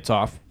how he gets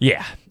off.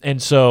 Yeah,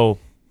 and so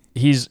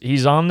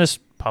he's on this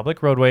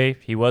public roadway.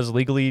 He was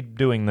legally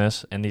doing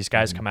this, and these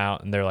guys come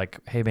out and they're like,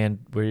 "Hey man,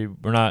 we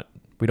don't want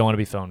to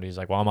be filmed." He's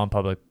like, "Well, I'm on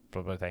public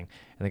thing,"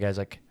 and the guy's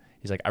like.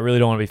 He's like, I really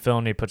don't want to be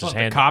filmed. He puts his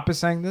hand. The cop is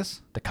saying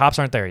this? The cops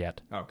aren't there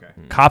yet. Okay.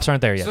 Cops aren't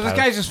there yet. So this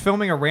guy's just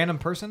filming a random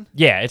person?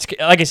 Yeah, it's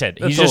like I said.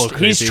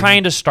 He's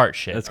trying to start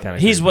shit. That's kind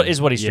of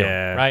what he's doing,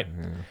 right?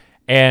 Yeah.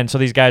 And so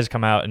these guys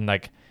come out and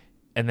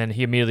then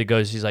he immediately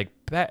goes. He's like,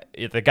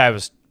 the guy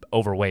was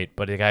overweight,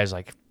 but the guy's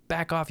like,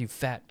 back off, you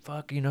fat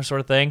fuck,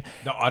 sort of thing.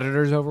 The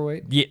auditor's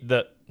overweight?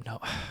 Yeah.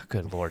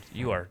 Good lord,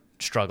 you are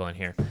struggling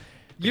here.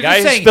 You're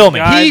just saying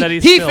filming.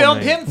 He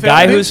filmed him.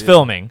 Guy who's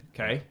filming.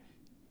 Okay.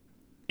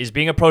 Is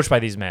being approached by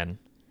these men.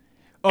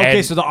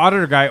 Okay, so the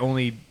auditor guy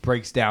only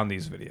breaks down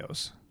these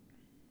videos.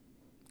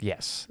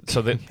 Yes.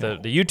 So the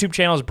YouTube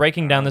channel is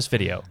breaking down this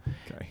video.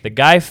 Okay. The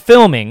guy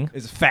filming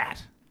is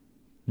fat.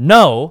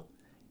 No,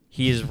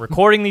 he is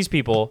recording these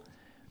people.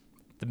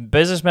 The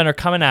businessmen are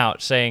coming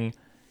out saying,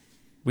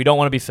 we don't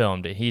want to be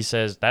filmed. He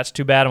says, that's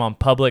too bad. I'm on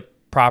public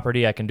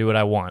property. I can do what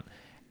I want.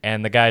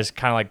 And the guy's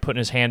kind of like putting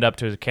his hand up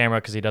to his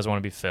camera because he doesn't want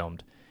to be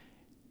filmed.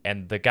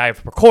 And the guy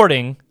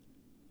recording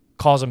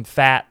calls him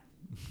fat.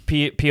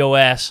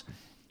 POS,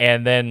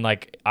 and then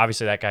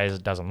obviously that guy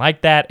doesn't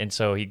like that, and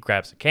so he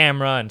grabs the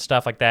camera and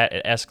stuff like that.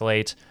 It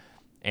escalates,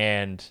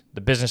 And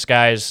the business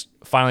guys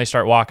finally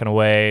start walking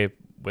away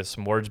with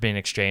some words being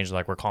exchanged,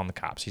 like, we're calling the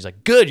cops. He's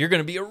like, good, you're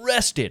going to be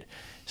arrested,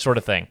 sort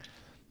of thing.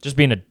 Just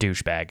being a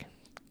douchebag.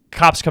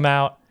 Cops come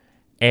out,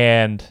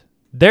 and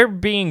they're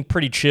being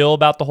pretty chill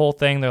about the whole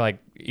thing. They're like,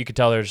 you could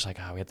tell they're just like,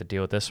 oh, we have to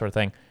deal with this sort of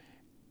thing.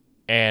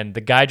 And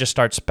the guy just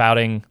starts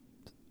spouting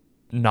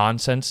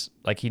nonsense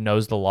like he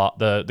knows the law.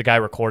 The guy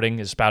recording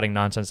is spouting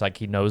nonsense like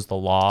he knows the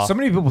law. So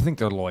many people think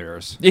they're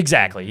lawyers.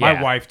 Exactly, yeah.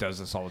 My wife does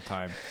this all the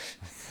time.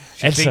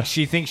 And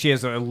She thinks she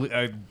has a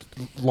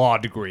law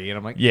degree, and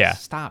I'm like, Yeah.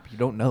 Stop, you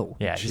don't know.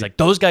 Yeah, she's like,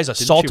 those guys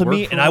assaulted work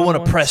me, for and I want to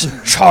one press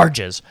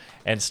charges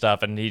and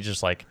stuff. And he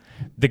just like,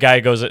 the guy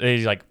goes,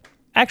 he's like,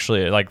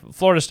 actually, like,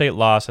 Florida state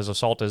law says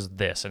assault is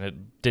this, and it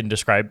didn't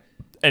describe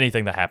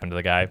anything that happened to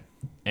the guy.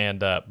 And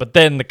but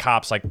then the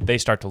cops, like, they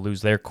start to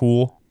lose their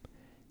cool,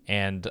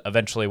 and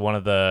eventually one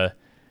of the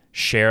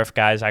sheriff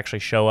guys actually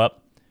show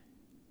up,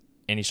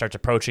 and he starts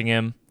approaching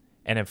him.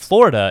 And in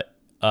Florida,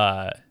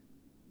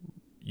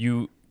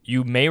 you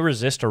may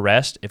resist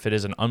arrest if it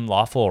is an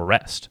unlawful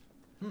arrest,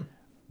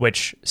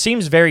 which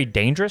seems very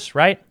dangerous,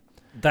 right?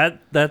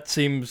 That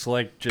seems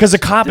like Because a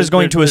cop is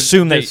going to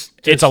assume that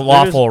it's a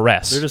lawful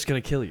arrest. They're just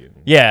going to kill you.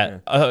 Yeah,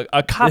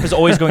 a cop is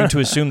always going to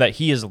assume that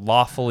he is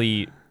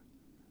lawfully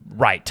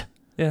right,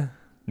 Yeah.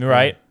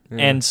 right? Yeah.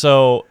 And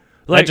so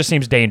that Like- just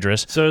seems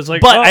dangerous. So it's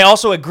like, But oh. I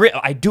also agree.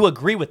 I do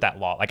agree with that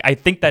law. Like, I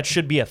think that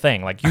should be a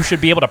thing. Like, you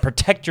should be able to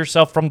protect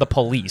yourself from the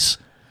police.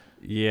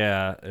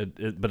 Yeah,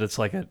 but it's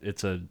like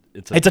it's a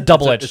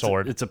double-edged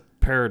sword. It's a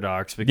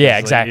paradox because Yeah,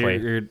 like,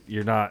 exactly.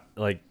 you're not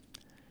like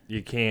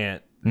you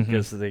can't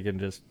because they can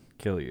just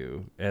kill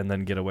you and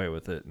then get away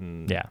with it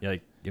and Yeah.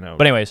 like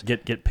But anyways,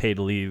 get paid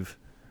leave.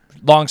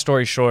 long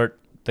story short,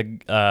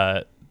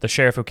 the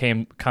sheriff who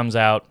comes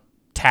out,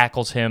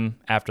 tackles him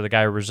after the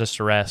guy resists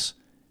arrest,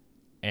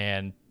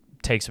 and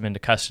takes him into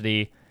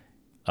custody.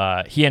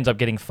 He ends up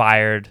getting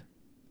fired,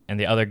 and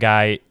the other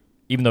guy,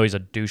 even though he's a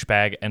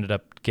douchebag, ended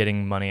up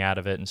getting money out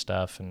of it and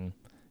stuff. And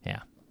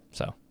yeah,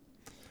 so.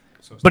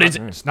 But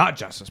it's not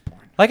justice porn.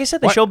 Like I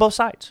said, they What? show both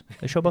sides.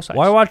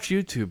 Why watch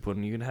YouTube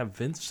when you can have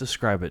Vince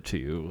describe it to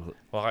you?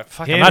 Well,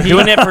 I'm Him, not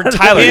doing it for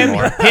Tyler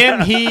anymore.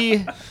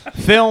 He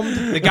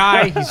filmed the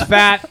guy. He's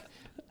fat.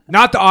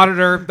 Not the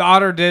auditor. The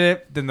auditor did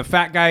it. Then the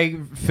fat guy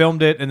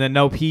filmed it. And then,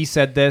 nope, he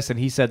said this and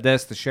he said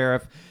this. The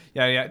sheriff.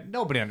 Yeah.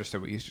 Nobody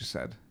understood what you just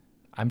said.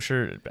 I'm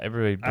sure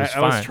everybody was I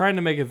fine. was trying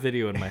to make a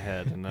video in my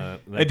head, and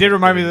It did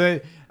remind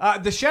me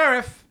of the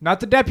sheriff, not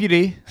the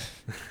deputy,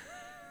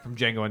 from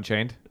Django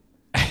Unchained.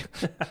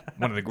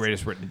 One of the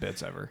greatest written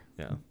bits ever.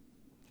 Yeah.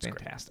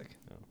 Fantastic.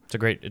 It's a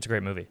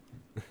great movie.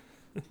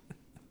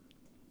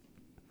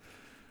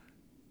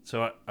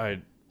 So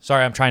I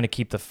Sorry, I'm trying to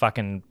keep the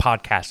fucking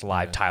podcast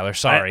alive, Tyler.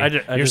 Sorry, I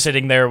you're just-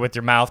 sitting there with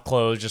your mouth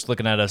closed, just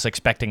looking at us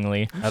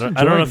expectingly. I don't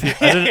know if you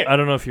I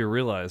don't know if you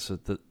realize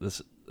that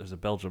there's a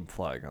Belgium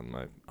flag on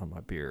my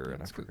beer,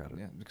 and I forgot it.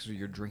 Yeah, because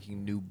you're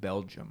drinking New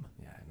Belgium.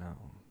 Yeah, I know.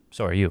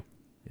 So are you.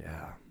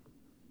 Yeah.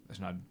 There's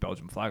not a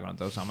Belgium flag on it,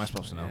 though, so how am I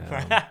supposed to know?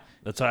 Yeah.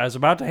 That's why I was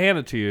about to hand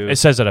it to you. It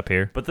says it up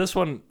here. But this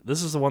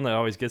is the one that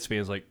always gets me.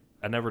 Is like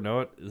I never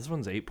know it. This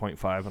one's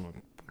 8.5, and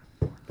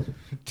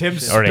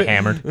Tim's Already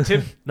hammered.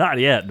 Tim, not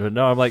yet. But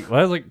no, I'm like, well,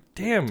 I was like,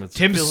 damn, it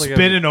Tim's feels like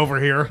spinning over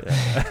here.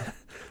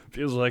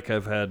 feels like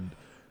I've had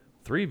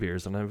 3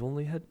 beers and I've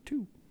only had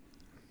 2.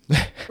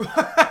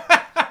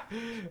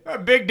 A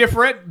big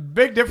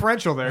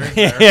differential there.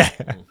 Yeah.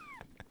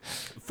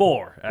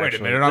 4. Wait a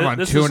actually. minute, I'm on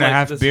This 2.5 is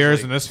like- this is beers,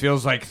 like- and this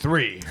feels like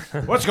 3.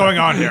 What's going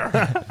on here?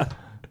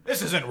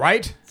 This isn't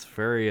right. It's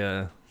very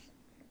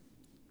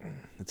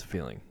it's a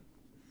feeling.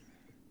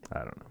 I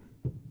don't know.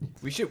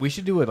 We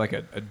should do it like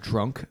a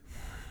drunk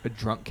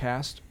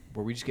cast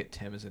where we just get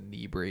Tim as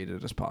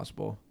inebriated as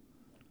possible.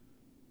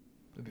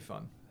 It'd be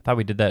fun. I thought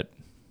we did that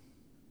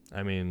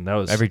I mean, that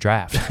was every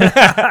draft.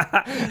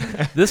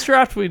 this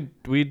draft.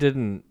 We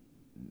didn't.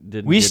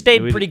 We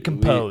stayed pretty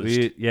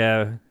composed.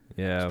 Yeah.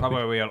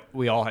 Probably why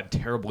we all had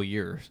terrible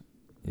years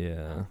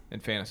Yeah. in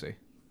fantasy.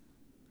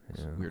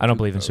 Yeah. We were I don't too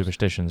believe in composed.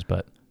 superstitions,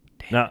 but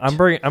Now I'm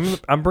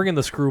bringing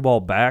the screwball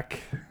back.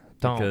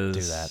 don't because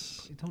do that.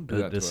 Don't do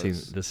that to us.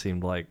 This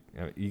seemed like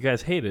you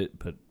guys hate it,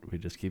 but we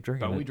just keep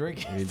drinking. But it. we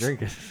drink it. We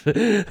drink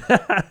it.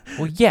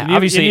 Well, yeah, And you-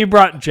 obviously and you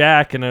brought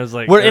Jack, and I was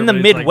like, we're in the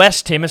everybody's like-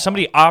 Midwest, Tim. If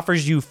somebody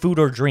offers you food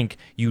or drink,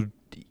 you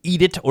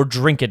eat it or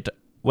drink it,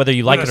 whether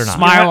you like With it a or not.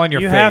 smile on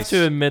your you have face.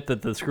 to admit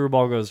that the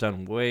screwball goes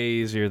down way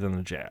easier than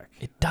the Jack.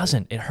 It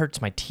doesn't. It hurts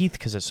my teeth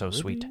because it's so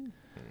sweet.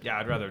 Yeah,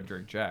 I'd rather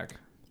drink Jack.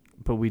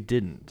 But we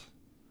didn't.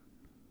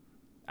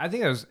 I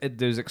think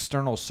there's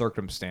external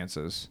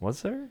circumstances.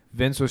 Was there?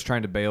 Vince was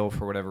trying to bail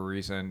for whatever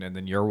reason, and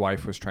then your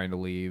wife was trying to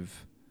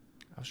leave.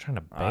 I was trying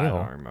to I bail.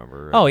 don't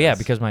remember. Oh yeah, It's-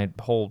 because I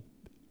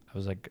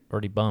was like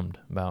already bummed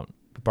about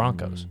the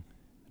Broncos.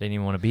 Didn't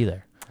even want to be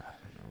there.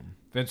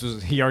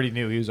 He already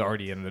knew he was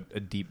already in a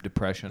deep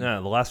depression. Yeah,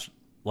 the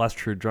last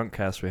true drunk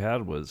cast we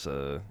had was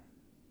the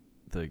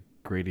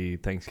Grady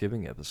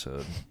Thanksgiving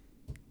episode.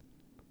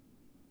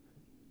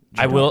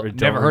 I will-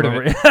 Don't never heard of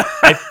remember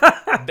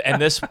it.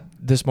 And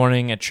this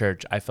morning at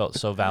church, I felt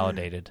so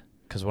validated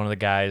because one of the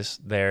guys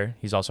there,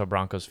 he's also a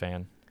Broncos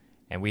fan,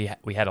 and we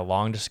had a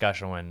long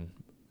discussion when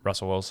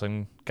Russell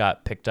Wilson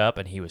got picked up,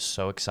 and he was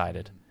so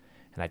excited.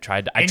 And I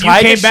tried to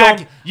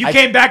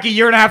came back a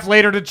year and a half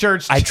later to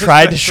church. I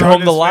tried to show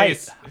him the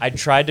light. I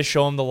tried to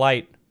show him the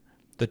light,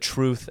 the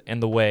truth,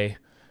 and the way.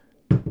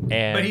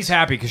 And But he's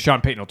happy because Sean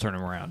Payton will turn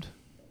him around.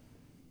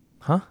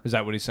 Huh? Is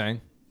that what he's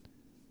saying?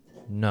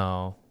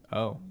 No.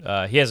 Oh.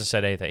 He hasn't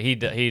said anything.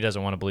 He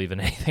doesn't want to believe in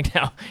anything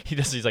now.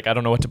 He's like, I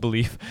don't know what to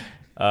believe.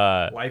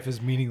 Life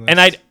is meaningless. And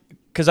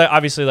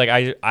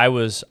I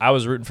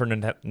was rooting for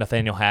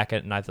Nathaniel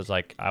Hackett, and I was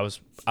like, I was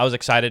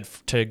excited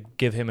to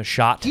give him a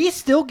shot. He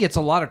still gets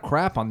a lot of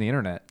crap on the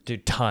internet.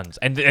 Dude, tons.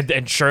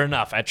 And sure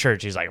enough, at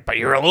church, he's like, but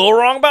you're a little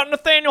wrong about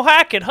Nathaniel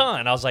Hackett, huh?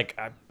 And I was like,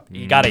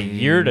 you got a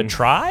year to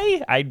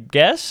try, I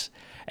guess.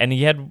 And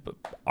he had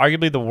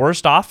arguably the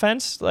worst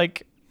offense,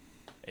 like,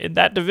 in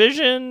that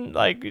division.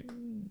 Like,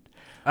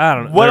 I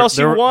don't know. What else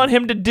you want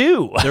him to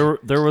do?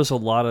 There was a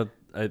lot of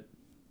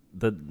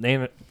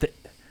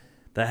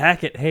the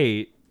Hackett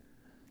hate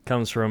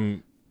comes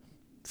from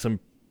some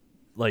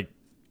like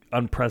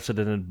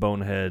unprecedented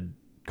bonehead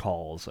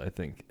calls. I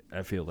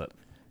feel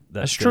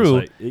that's true.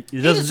 Like, it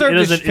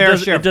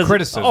doesn't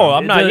criticism. Oh,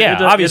 I'm not.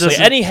 Obviously,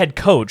 doesn't- any head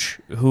coach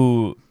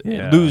who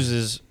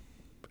loses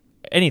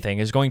anything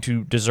is going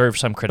to deserve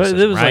some criticism,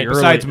 But it was right? like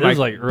Besides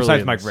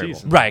early Mike in the Vrabel.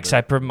 season. Right,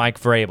 except for Mike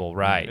Vrabel,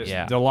 right?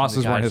 Yeah, The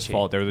losses weren't his guys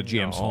fault. They were the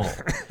GM's fault.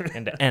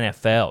 and the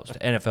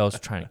NFL's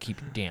trying to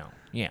keep you down.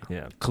 Yeah,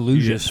 Yeah,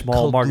 Collusion.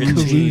 small market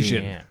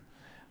Collusion. team.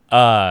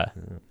 Yeah.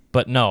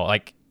 But no,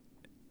 like,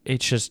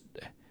 it's just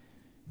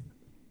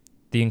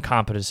the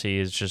incompetency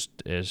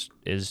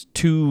is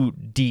too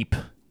deep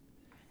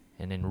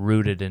and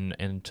rooted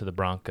into the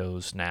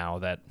Broncos now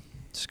that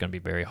it's going to be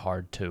very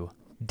hard to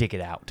dig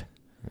it out,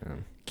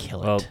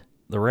 kill Well, it.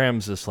 the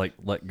Rams just like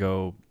let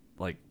go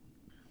like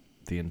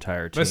the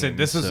entire team. Listen,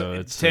 this is so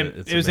it's Tim. it's It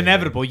was amazing.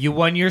 inevitable. You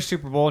won your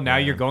Super Bowl. Now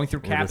Yeah. you're going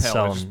through We're cap just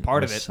hell, which is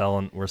part of we're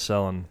it. We're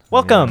selling.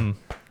 Welcome,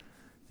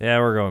 Yeah,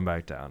 we're going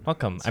back down.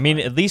 welcome. It's I mean,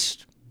 fine. at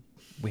least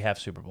we have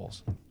Super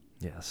Bowls.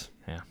 Yes,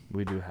 Yeah,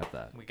 we do have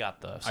that. we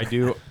got those. I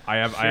do. I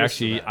have. I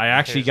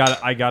actually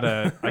got. I got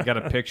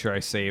a picture I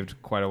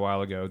saved quite a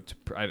while ago.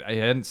 I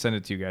hadn't sent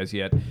it to you guys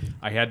yet.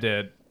 I had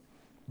to,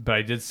 but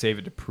I did save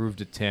it to prove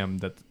to Tim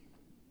that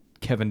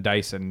Kevin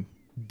Dyson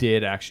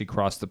did actually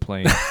cross the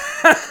plane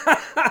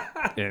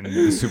in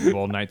the Super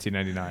Bowl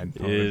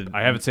 1999.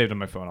 I have it saved on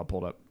my phone. I'll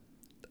pull it up.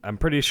 I'm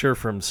pretty sure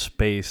from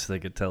space they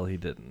could tell he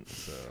didn't.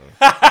 So.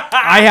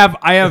 I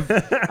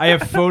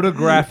have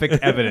photographic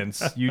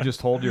evidence. You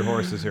just hold your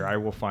horses here. I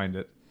will find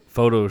it.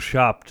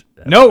 Photoshopped.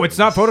 No, it's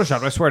not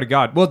photoshopped. I swear to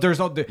God. Well, there's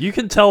all. You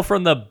can tell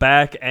from the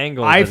back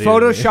angle. I that he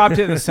didn't- photoshopped it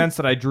in the sense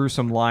that I drew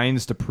some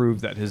lines to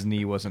prove that his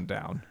knee wasn't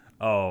down.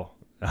 Oh,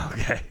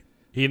 okay.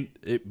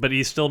 But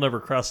he still never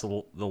crossed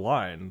the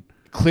line.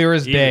 Clear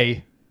as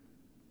day.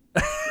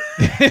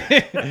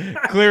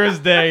 Clear as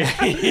day.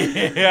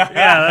 Yeah,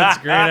 that's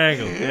a great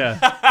angle.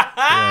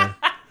 Yeah.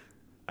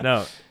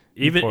 No,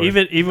 even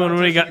when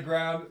we got the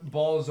ground,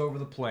 ball is over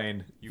the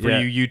plane. For Yeah.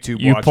 you YouTube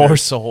you watchers. poor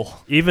soul.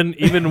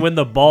 even when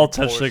the ball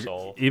touched Poor the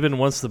soul. even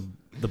once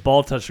the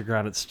ball touched the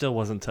ground, it still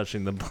wasn't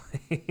touching the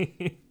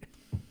plane.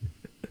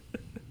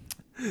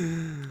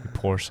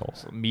 Poor soul.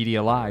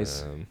 Media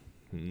lies.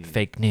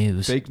 Fake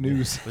news. Fake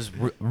news. It was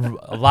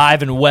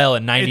alive and well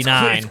in It's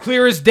 '99.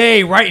 clear as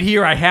day right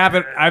here. I have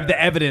it. I have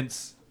the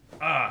evidence.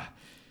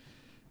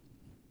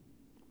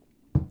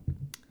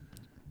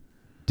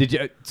 Did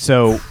you?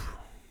 So,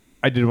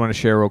 I did want to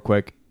share real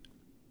quick.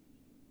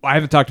 I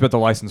haven't talked about the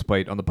license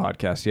plate on the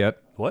podcast yet,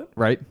 What?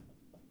 right?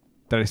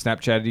 Did I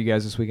Snapchatted you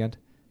guys this weekend?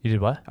 You did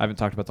what? I haven't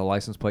talked about the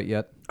license plate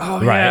yet.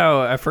 Oh Right. yeah,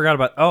 I forgot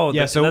about. Oh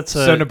Yeah, that's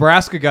so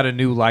Nebraska got a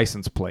new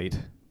license plate,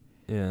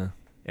 yeah.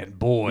 and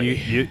boy,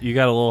 You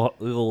got a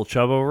little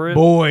chub over it.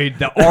 boy,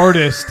 the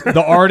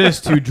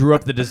artist who drew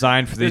up the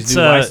design for these It's,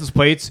 new license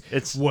plates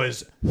it's-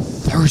 was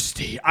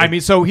thirsty. I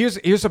mean, so here's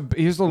a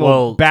little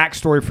Well-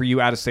 backstory for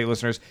you out-of-state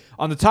listeners.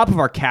 On the top of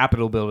our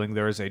Capitol building,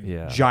 there is a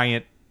Yeah.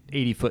 giant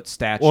 80-foot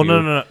statue. Well,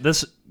 no.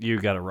 This you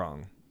got it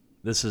wrong.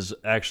 This is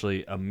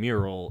actually a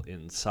mural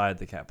inside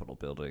the Capitol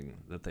building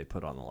that they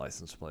put on the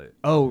license plate.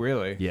 Oh,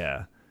 really?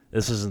 Yeah,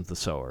 this isn't the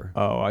sower.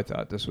 Oh, I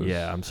thought this was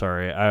Yeah, I'm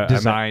sorry.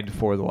 designed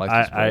for the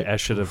license plate. I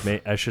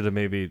should have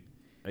maybe.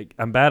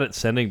 I'm bad at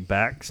sending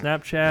back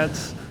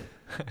Snapchats.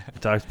 We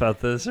talked about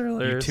this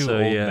earlier. You two so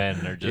old yeah.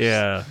 men are just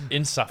Yeah.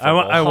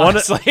 insufferable. I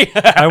wanted- honestly.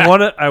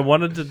 I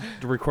wanted to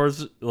record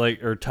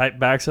or type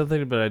back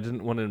something, but I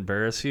didn't want to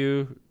embarrass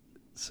you.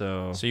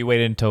 So So you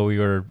waited until we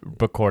were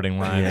recording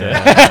live.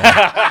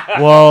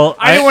 well,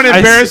 I didn't want to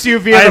embarrass you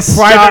via the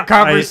private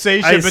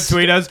conversation I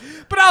between us,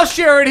 but I'll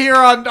share it here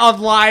on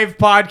live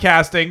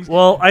podcasting.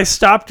 Well, I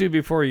stopped you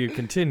before you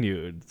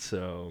continued.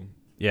 So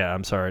yeah,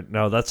 I'm sorry.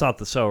 No, that's not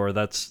the sower.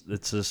 It's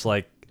just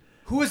like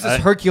Who is this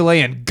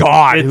Herculean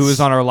god who it's- is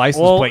on our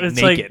license well, plate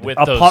it's like naked? With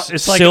A those po-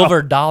 it's like silver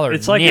a- dollar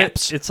it's like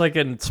nips. it's like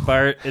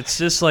inspired. It's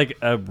just like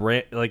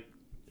like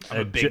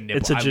I'm a big nipple.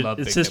 it's a I love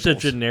it's big just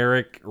nipples. a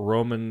generic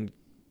Roman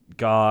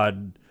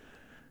god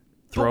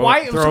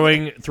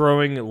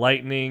throwing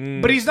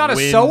lightning. But he's not a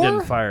wind sower?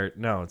 and fire.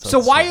 No, it's So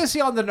not why sower. is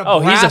he on the Nebraska?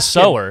 Oh, he's a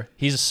sower.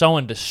 He's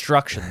sowing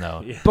destruction,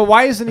 though. But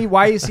why isn't he?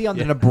 Why is he on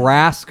the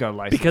Nebraska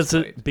license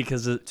plate?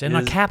 Because it's in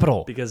the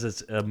capital. Because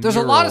it's There's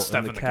a lot of mural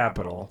stuff in the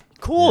capital.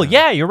 Cool.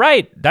 Yeah, you're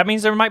right. That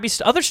means there might be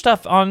other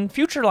stuff on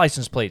future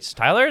license plates,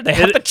 Tyler. They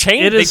have to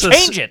change. They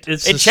change it.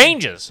 It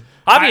changes.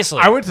 Obviously.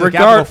 I went to the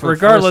Capitol for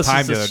regardless, the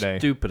first time it's the other day.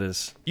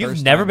 stupidest.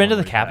 You've never been to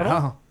the Capitol?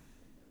 Oh.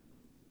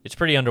 It's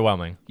pretty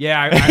underwhelming.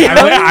 Yeah,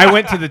 I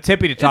went to the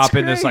tippy top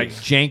in this like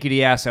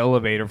jankety ass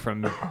elevator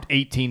from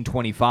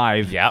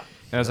 1825. Yep.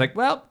 And I was like,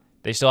 well,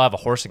 They still have a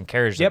horse and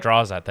carriage that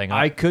draws that thing up.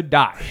 I could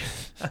die.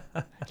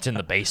 It's in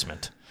the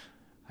basement.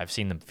 I've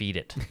seen them feed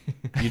it.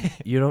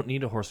 You don't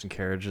need a horse and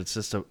carriage. It's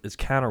just it's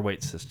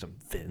counterweight system.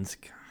 Vince.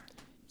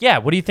 Yeah,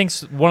 what do you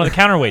think's one of the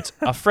counterweights?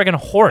 A friggin'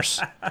 horse.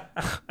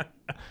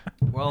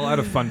 Well, I had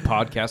a fun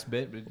podcast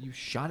bit, but you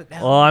shot it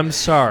down. Well, I'm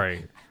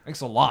sorry,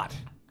 Thanks a lot.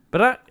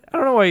 but I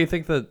don't know why you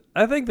think that.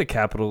 I think the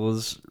Capitol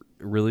is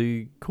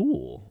really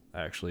cool.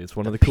 Actually, it's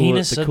one of the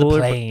penis coolest. of the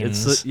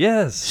plains. It's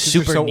yes,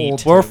 Super so neat.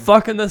 old. We're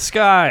fucking the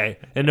sky,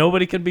 and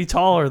nobody can be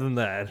taller than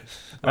that.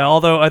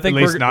 Although I think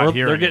At least we're not we're,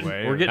 here they're anyway.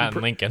 getting we're getting Not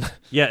in Lincoln.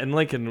 yeah in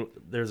Lincoln.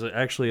 There's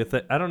actually a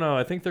thing. I don't know.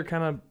 I think they're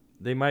kind of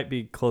they might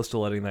be close to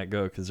letting that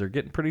go because they're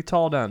getting pretty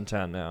tall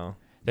downtown now.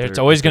 There's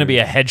always going to be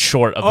a head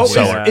short of the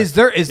sower. Is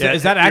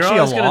that actually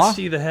a You're law? gonna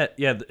see the head.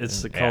 Yeah,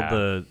 it's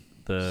called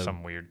the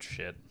Some weird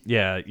shit.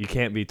 yeah. You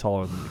can't be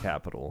taller than the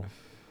Capitol.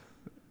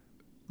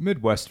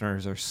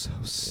 Midwesterners are so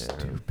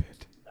stupid.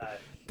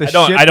 I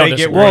don't they get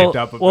disagree. worked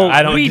up about.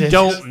 I don't we get-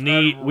 don't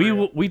need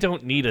we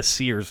don't need a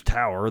Sears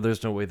Tower.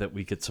 There's no way that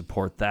we could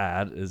support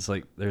that. It's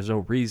like there's no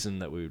reason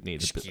that we would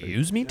need.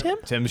 Excuse me, Tim?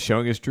 Tim's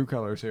showing his true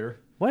colors here.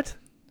 What?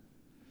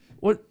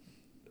 What?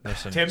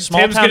 Listen,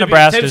 Small town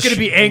Nebraska. Tim's gonna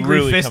be angry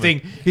really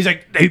fisting. He's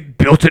like, they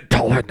built it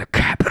taller than the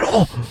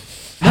Capitol.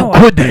 No,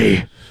 How could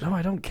they? No,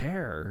 I don't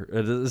care.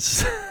 It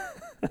is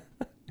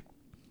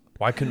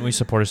Why couldn't we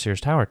support a Sears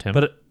Tower, Tim?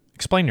 but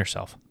Explain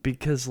yourself.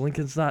 because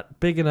Lincoln's not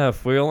big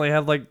enough. We only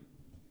have like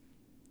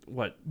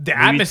what? The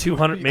maybe atmosphere-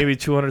 200, maybe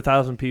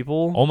 200,000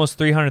 people. Almost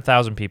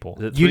 300,000 people.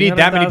 Is it You need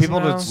that many 300,000 people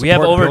to now? support We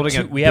have over building,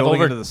 two- a, we have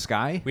building over- into the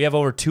sky. We have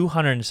over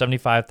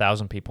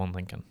 275,000 people in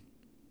Lincoln.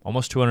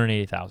 Almost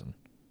 280,000.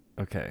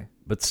 Okay,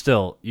 but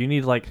still, you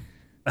need like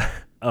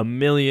a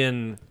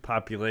million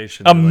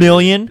population. A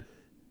million?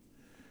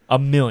 A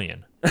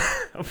million.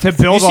 To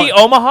build You see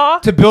Omaha?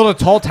 to build a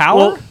tall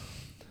tower.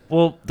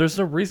 Well, there's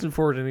no reason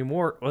for it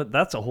anymore. Well,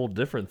 that's a whole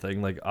different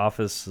thing. Like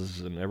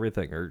offices and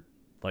everything are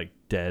like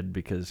dead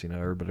because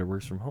everybody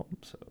works from home,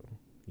 so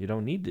you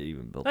don't need to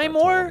even build that tall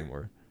Anymore?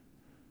 anymore.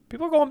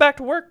 People are going back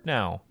to work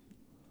now.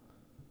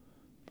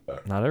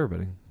 Not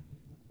everybody.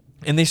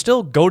 And they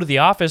still go to the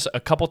office a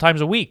couple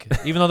times a week.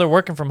 Even though they're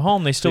working from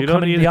home, they still you don't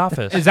come into need- the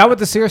office. Is that what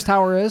the Sears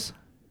Tower is?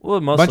 Well,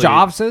 A mostly bunch of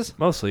offices.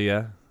 Mostly,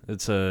 yeah.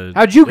 It's a.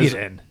 How'd you get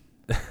in?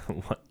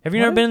 What? Have you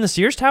never been in the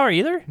Sears Tower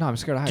either? No, I'm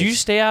scared of heights. Do you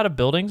stay out of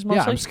buildings mostly?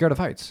 Yeah, I'm scared of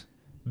heights.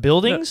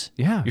 Buildings?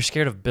 Yeah. You're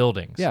scared of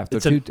buildings. Yeah,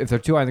 It's if they're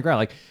too high on the ground.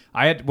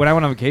 Like when I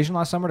went on vacation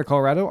last summer to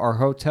Colorado, our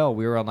hotel,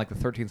 we were on like the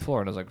 13th floor,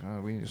 and I was like,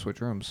 oh, we need to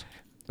switch rooms.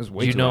 It was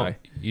way too high.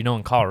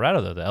 In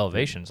Colorado though, the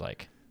elevation's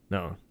like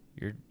No.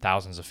 you're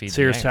thousands of feet. in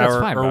Sears the air.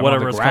 Tower fine, but or I'm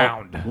whatever on it's the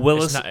ground. called.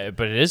 Willis. It's not,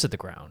 but it is at the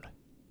ground.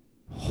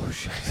 Oh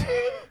shit.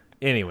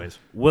 Anyways,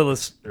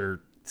 Willis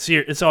or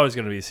Sears. It's always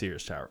going to be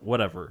Sears Tower.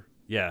 Whatever.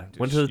 Yeah.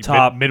 Went to the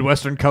top.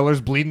 Midwestern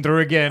colors bleeding through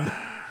again.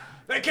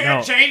 They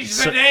can't change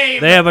the name.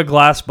 They have a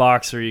glass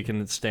box where you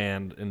can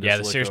stand and just Yeah,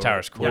 the look Sears over.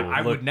 Tower's cool. Yeah, I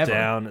Look would never.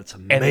 down. It's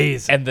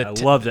amazing. and the I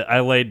t- loved it. I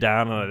laid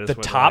down on it. The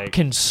top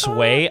can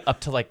sway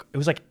up to it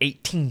was like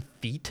 18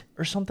 feet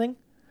or something.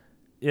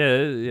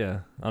 Yeah.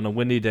 On a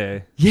windy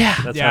day. Yeah.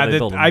 That's how they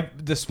build them.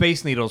 the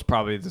Space Needle's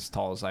probably as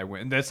tall as I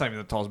went. That's not even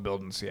the tallest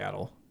building in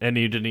Seattle. And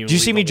you didn't even. Did you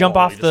see leave me a jump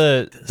wall. off You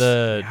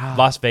the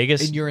Las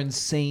Vegas? And you're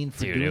insane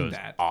for Dude, it doing was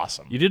that.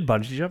 awesome. You did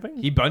bungee jumping?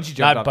 He bungee jumped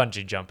Not up.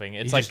 bungee jumping.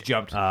 It's He like just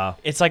jumped.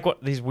 it's like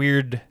what these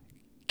weird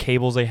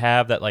cables they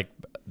have that like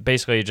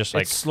basically just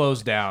like it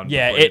slows down.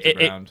 Yeah, before you hit it-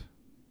 the ground.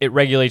 it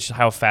regulates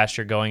how fast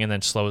you're going and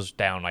then slows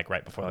down like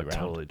right before I the would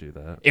ground. totally do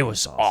that. It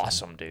was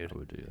awesome, dude. I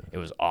would do that. It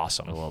was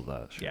awesome. I love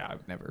that. Shit. Yeah,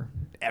 I've never,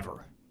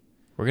 ever.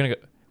 We're gonna go.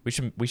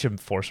 We should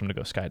force him to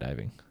go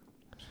skydiving.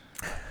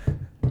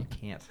 You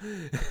can't.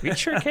 We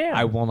sure can.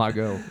 I will not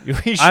go. we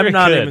sure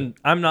could.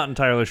 I'm not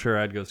entirely sure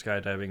I'd go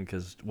skydiving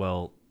because,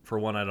 well, for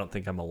one, I don't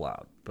think I'm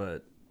allowed.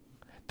 But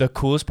The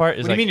coolest part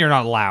is What do you mean you're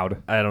not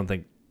allowed? I don't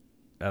think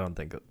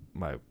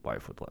my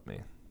wife would let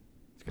me.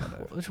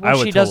 what I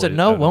would she doesn't totally-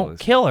 know I would won't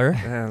totally- kill her.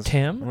 Yes.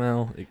 Tim,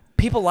 Well,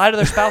 people lie to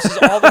their spouses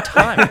all the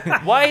time.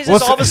 Why is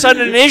this all of a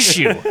sudden an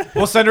issue?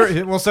 We'll send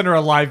her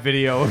a live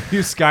video of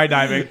you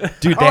skydiving.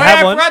 Dude, they oh, have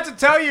hey, I ones. forgot to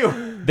tell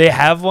you. They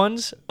have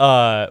ones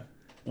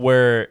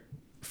where,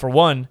 for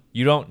one,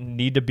 you don't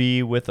need to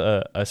be with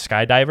a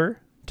skydiver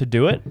to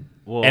do it.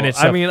 well, And it's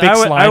I a mean,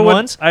 fixed line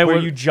ones I where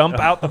would, you jump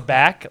out the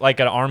back like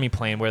an army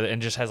plane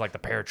and just has like the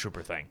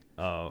paratrooper thing.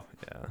 Oh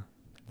yeah.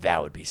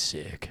 That would be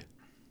sick.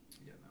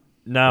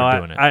 No, We're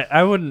doing it.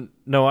 I wouldn't.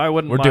 No, I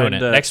wouldn't. We're mind, doing it.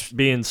 Next,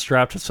 being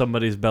strapped to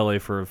somebody's belly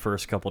for the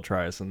first couple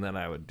tries, and then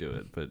I would do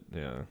it. But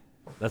yeah,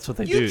 that's what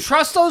they do. You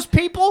trust those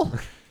people?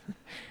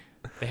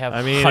 they have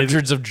I mean,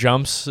 hundreds of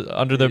jumps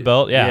under their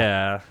belt.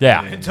 Yeah.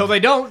 yeah. Until they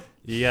don't.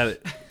 You got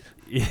it.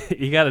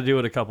 You got to do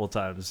it a couple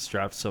times.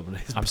 Strap to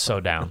somebody's. I'm so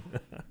down.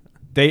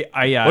 What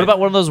What about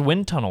one of those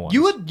wind tunnel ones?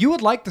 you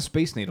would like the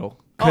Space Needle?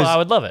 Oh, I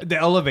would love it. The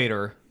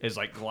elevator is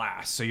like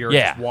glass, so you're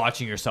just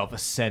watching yourself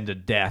ascend to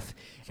death.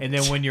 And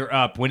then when you're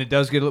up, when it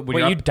does get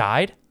Wait, you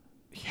died?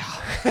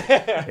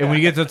 and when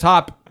you get to the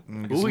top,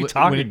 Who are we when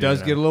talking it does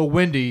to get a little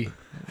windy,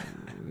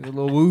 a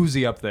little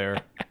woozy up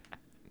there.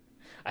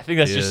 I think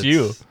that's just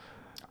you.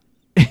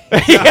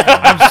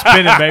 I'm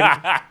spinning, baby.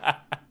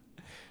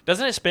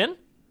 Doesn't it spin?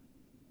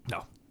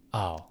 No.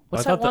 Oh,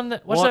 what's I that thought one?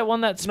 What's that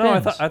one that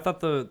spins? No, I thought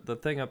the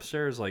thing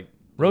upstairs like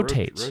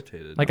rotates.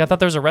 rotated. Like I thought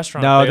there was a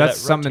restaurant. No, up there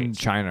that's that something in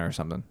rotates. China or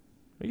something.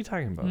 What are you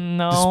talking about?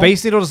 No, The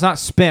Space Needle does not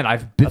spin.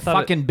 I've been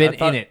I been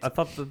thought- in it. I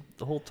thought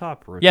the whole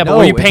top rotated. Yeah, but No,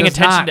 were you it paying does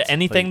attention not. to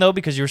anything Like- though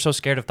because you were so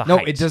scared of the No,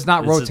 heights? it does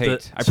not Is it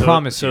rotate. I so,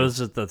 promise so you. is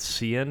it the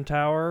CN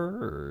Tower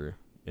or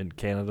in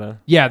Canada?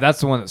 Yeah, that's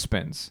the one that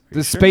spins. The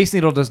you sure? Space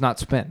Needle does not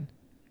spin.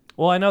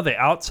 Well, I know the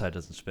outside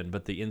doesn't spin,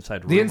 but the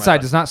inside. The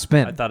inside does not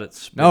spin. I thought it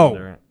spun. No.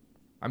 There.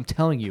 I'm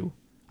telling you,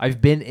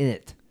 I've been in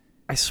it.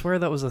 I swear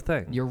that was a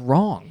thing. You're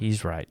wrong.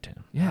 He's right,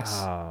 Tim. Yes.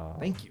 Oh.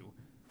 Thank you.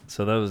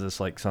 So that was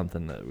just like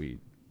something that we.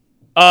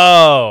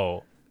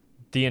 Oh,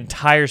 the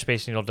entire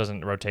Space Needle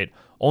doesn't rotate.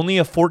 Only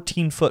a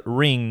 14-foot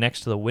ring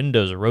next to the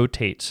windows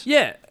rotates.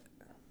 Yeah.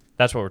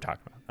 That's what we're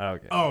talking about.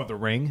 Okay. Oh, the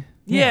ring.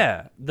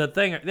 Yeah, the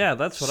thing. Yeah,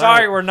 that's what.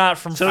 Sorry, we're not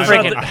from So it's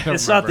friggin'.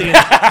 not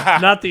the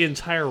not the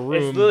entire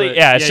room. literally- but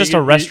yeah, it's just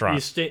a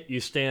restaurant. You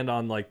stand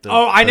on like the.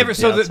 Oh, I the- never.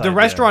 So outside, the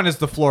restaurant is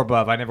the floor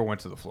above. I never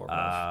went to the floor above.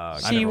 Ah,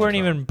 See, you weren't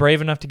even brave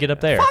enough to get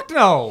up there. Fuck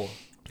no.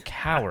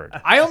 Coward.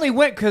 I only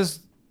went because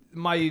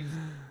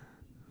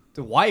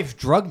the wife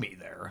drugged me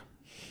there,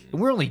 and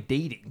we were only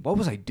dating. What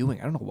was I doing?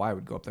 I don't know why I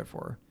would go up there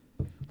for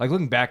her. Like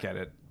looking back at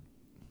it,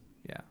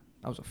 yeah,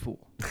 I was a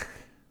fool.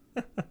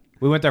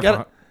 We went there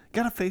for.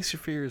 Gotta face your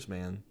fears,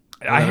 man.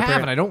 I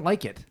have, and I don't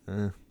like it.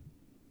 Uh.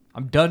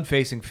 I'm done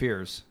facing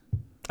fears.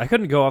 I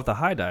couldn't go off the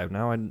high dive.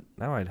 Now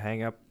I'd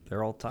hang up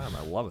there all the time.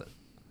 I love it.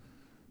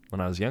 When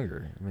I was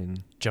younger, I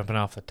mean, Jumping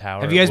off the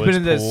tower. Have you at guys been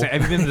in Woods the? Pool.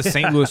 Have you been to the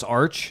St. Louis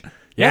Arch?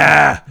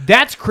 yeah,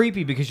 That's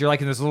creepy because you're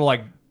like in this little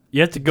like you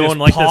have to go this in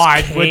like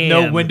pod this with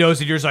no can. windows,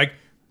 and you're just like.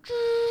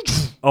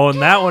 Oh,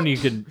 and that one you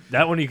can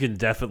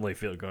definitely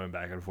feel going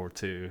back and forth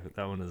too.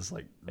 That one is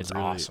like It's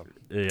really, awesome.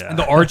 Yeah, And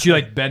the arch, you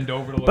like bend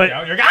over to look But-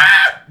 out. You're like,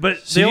 ah! but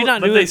So they, you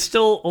not but do they it-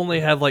 still only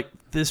have like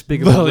this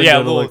big of a Little- window yeah,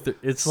 to little look through.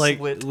 It's like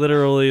slit.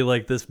 literally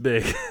like this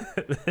big.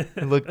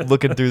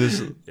 Looking through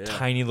this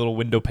tiny little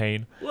window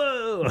pane.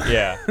 Whoa.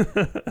 Yeah.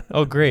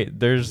 Oh, great.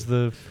 There's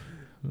the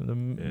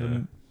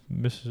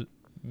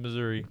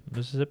Missouri.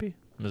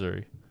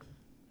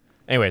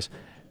 Anyways,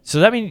 so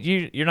that means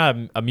you're not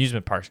an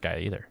amusement parks guy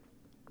either.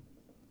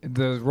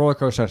 The roller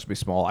coaster has to be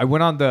small. I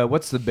went on the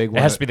what's the big one?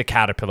 It has to be the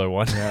Caterpillar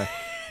one. Yeah.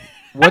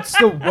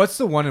 What's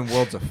the one in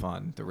Worlds of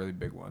Fun? The really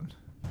big one.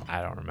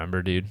 I don't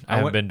remember, dude. I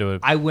haven't been to it.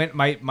 I went.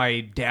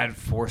 My dad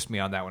forced me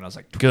on that when I was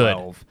like Good.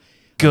 12.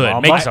 Good.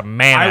 Mamba? Makes a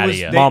man I out was, of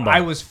you. they-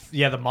 I was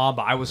the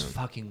Mamba. I was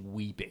fucking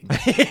weeping.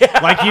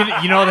 Like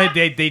you know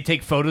they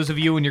take photos of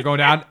you when you're going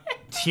down.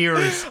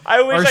 Tears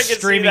I wish are I could see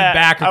streaming that.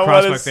 back I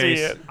across wanna my see face.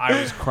 it. I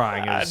was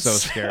crying. I was so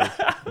That's-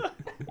 scared.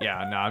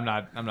 Yeah, no,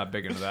 I'm not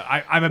big into that.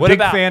 I'm a What big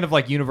about- fan of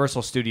like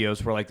Universal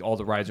Studios where like all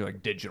the rides are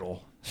like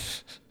digital.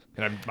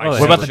 And my Oh, What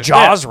They about have- the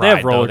Jaws they have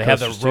ride, though? roller They have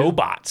the coasters, too.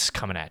 robots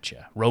coming at you.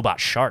 Robot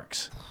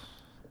sharks.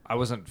 I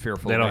wasn't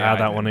fearful. They of don't the have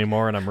that eye, one man.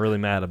 anymore, and I'm really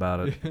mad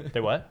about it.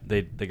 They what?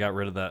 They got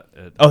rid of that.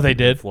 Oh, they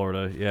did?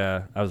 Florida.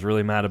 Yeah, I was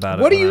really mad about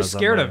it. What are when I you was on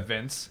scared there. of,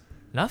 Vince?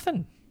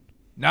 Nothing.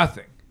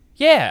 Nothing.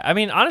 Yeah, I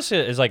mean, honestly,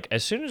 it's like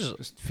as soon as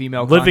Just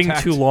female Living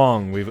contact. too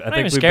long. I I'm think not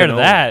even we've scared been of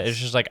over that. this. It's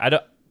just like I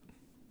don't,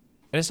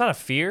 and it's not a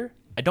fear.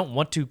 I don't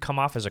want to come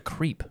off as a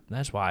creep.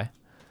 That's why.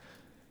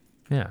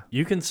 Yeah,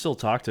 You can still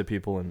talk to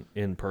people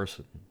in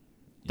person.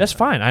 that's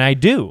fine, and I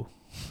do.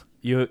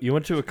 You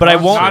went to a concert. But I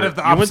won't- Not of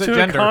the you went opposite to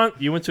gender.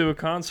 you went to a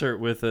concert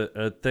with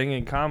a thing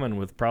in common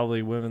with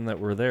probably women that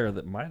were there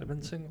that might have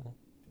been single.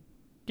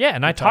 Yeah,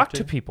 and I talked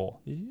to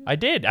people. I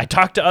did. I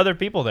talked to other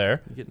people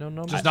there. You get no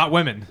numbers. Just not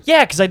women.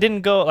 Yeah, because I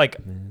didn't go like.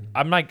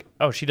 I'm like,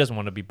 oh, she doesn't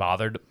want to be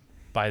bothered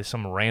by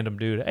some random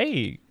dude.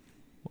 Hey,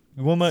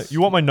 you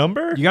want my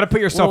number? You got to put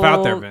yourself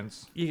out there, Well,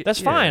 Vince. That's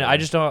fine. I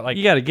just don't like.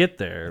 You got to get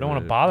there. I don't want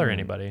to but- bother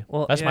anybody.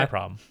 Well, That's my yeah.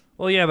 problem.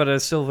 Well, yeah, but I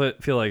still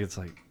feel like it's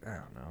like I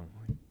don't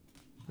know.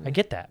 I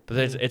get that, but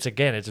it's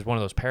again, it's just one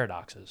of those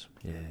paradoxes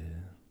Yeah.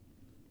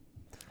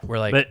 where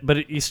like,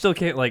 But you still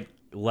can't like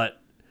let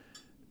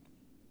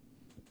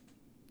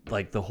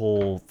like the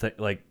whole thing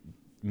like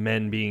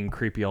men being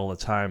creepy all the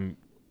time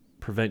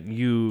prevent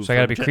you. so I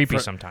gotta be from- creepy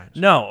from- sometimes.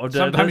 No,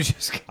 Sometimes you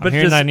just. I'm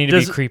hearing I need to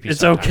be creepy It's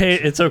sometimes. okay.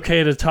 It's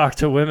okay to talk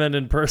to women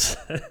in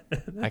person.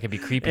 I can be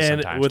creepy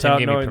And sometimes. without Tim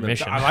gave me knowing them.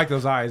 permission. I like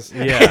those eyes.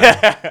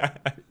 Yeah.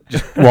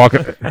 Walk.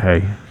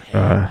 Hey.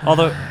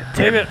 Although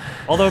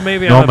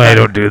maybe Normally I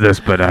don't do this,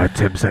 but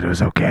Tim said it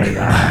was okay.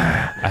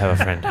 I have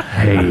a friend.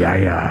 Hey,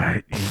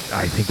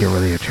 I think you're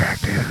really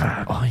attractive.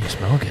 Oh, you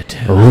smell good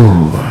too.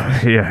 Ooh,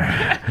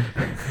 yeah.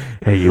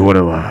 Hey, you want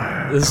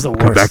to This is the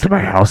come back worst. to my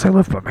house? I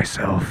live by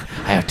myself.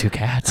 I have 2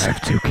 cats. I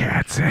have 2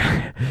 cats.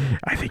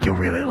 I think you'll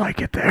really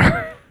like it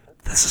there.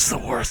 This is the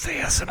worst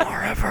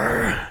ASMR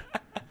ever.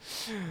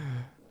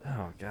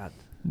 Oh God.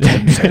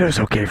 Tim said it was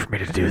okay for me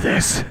to do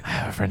this. I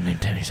have a friend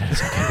named Tim. He said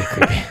it's okay to be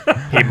creepy.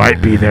 He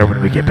might be there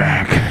when we get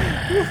back.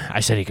 I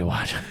said he could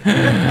watch.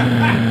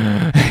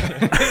 I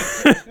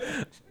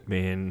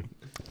mean,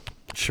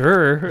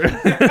 sure.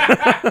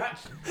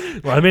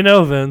 Let me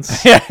know,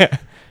 Vince.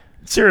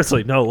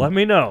 Seriously, no, let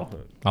me know.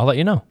 I'll let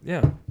you know.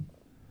 Yeah.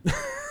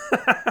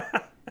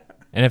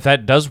 And if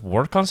that does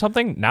work on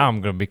something, now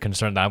I'm going to be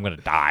concerned that I'm going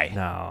to die.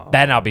 No.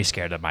 Then I'll be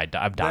scared that I'm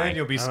Then dying.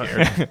 you'll be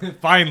scared.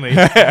 Finally.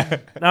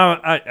 No,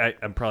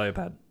 I'm probably a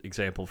bad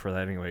example for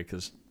that anyway,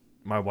 because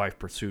my wife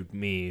pursued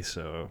me,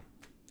 so.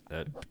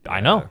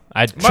 I know.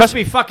 I Must trust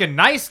be fucking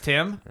nice,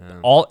 Tim.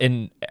 all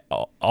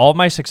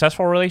my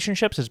successful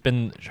relationships has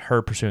been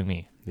her pursuing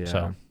me. Yeah.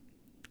 So,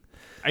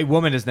 A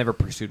woman has never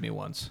pursued me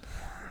once.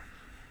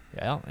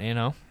 yeah, you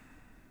know.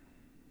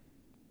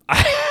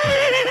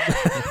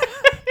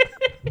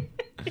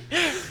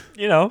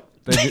 You know.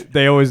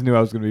 They always knew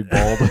I was going to be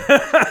bald.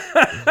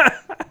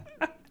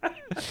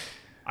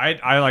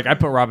 I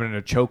put Robin in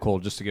a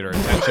chokehold just to get her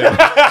attention.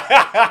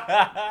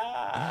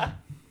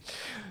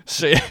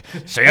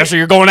 So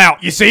you're going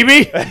out. You see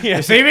me?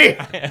 You see me?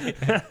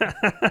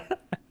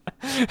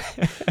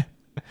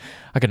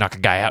 I could knock a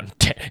guy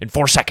out in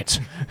 4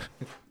 seconds.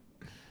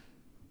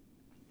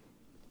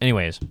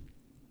 Anyways.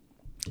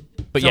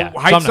 But So yeah,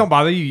 heights don't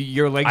bother you.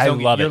 Your legs I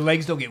don't. love Your it.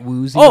 legs don't get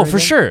woozy. Oh, or for anything?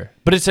 sure.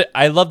 But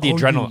I love the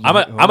adrenaline.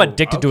 I'm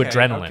addicted to okay,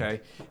 adrenaline.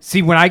 Okay.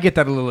 See, when I get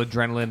that little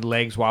adrenaline,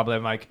 legs wobbly,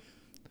 I'm like,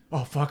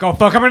 oh fuck, I'm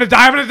gonna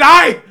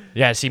die.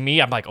 Yeah, see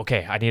me, I'm like,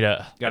 okay, I need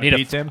Gotta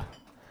beat him.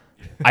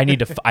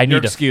 You're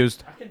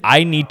excused.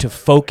 I need to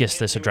focus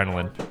this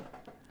adrenaline.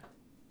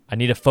 I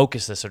need to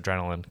focus this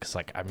adrenaline because,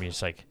 like, I mean,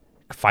 it's like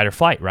fight or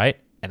flight, right?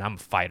 And I'm a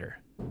fighter.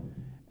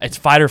 It's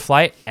fight or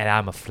flight, and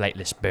I'm a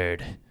flightless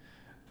bird.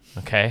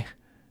 Okay,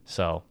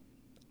 so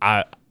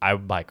I'm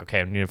like,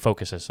 okay, I need to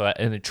focus this.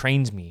 And it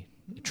trains me.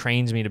 It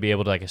trains me to be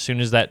able to, like, as soon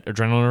as that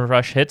adrenaline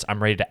rush hits,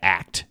 I'm ready to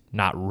act,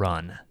 not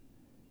run.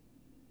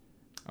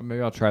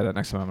 Maybe I'll try that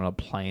next time I'm on a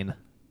plane.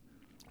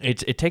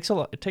 It takes a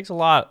lot. It takes a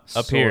lot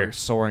up here.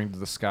 Soaring to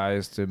the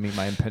skies to meet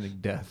my impending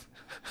death.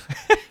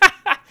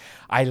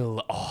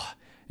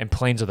 And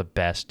planes are the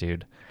best,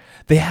 dude.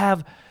 They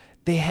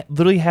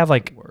literally have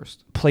like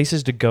Worst.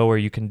 places to go where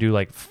you can do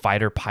like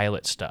fighter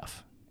pilot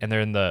stuff, and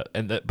they're in the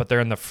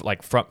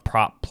like front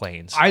prop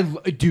planes.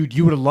 Dude,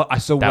 you would have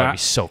loved. So That when would be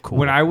so cool.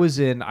 When I was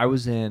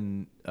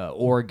in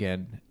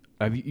Oregon.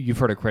 You've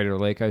heard of Crater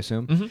Lake, I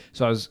assume. Mm-hmm.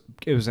 So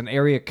it was an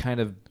area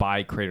kind of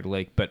by Crater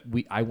Lake, but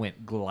I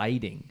went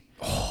gliding.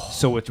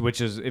 So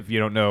which is, if you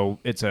don't know,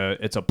 it's a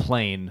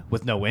plane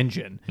with no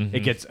engine. Mm-hmm.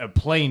 It gets a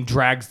plane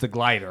drags the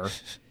glider,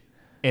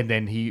 and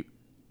then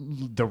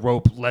the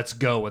rope lets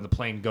go, and the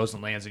plane goes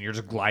and lands, and you're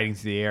just gliding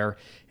through the air.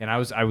 And I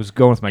was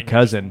going with my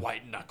cousin.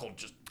 White knuckle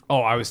just.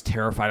 Oh, I was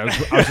terrified. I was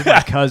with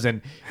my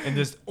cousin, and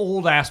this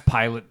old ass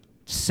pilot,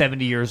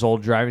 70 years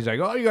old, driving. He's like,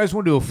 "Oh, you guys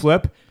want to do a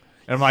flip?"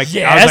 And I'm like,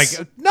 Yes. I was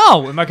like,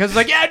 no. And my cousin's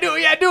like, yeah, do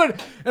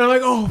it. And I'm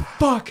like, oh,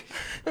 fuck.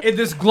 And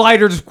this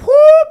glider just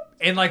whoop.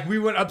 And like we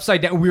went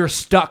upside down. We were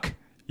stuck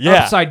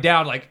upside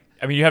down. Like,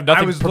 I mean, you have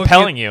nothing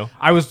propelling you.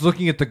 I was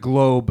looking at the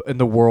globe and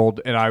the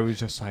world, and I was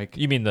just like,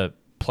 You mean the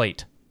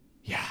plate?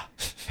 yeah.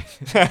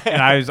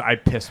 And I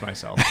pissed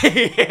myself.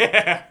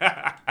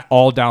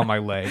 All down my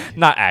leg.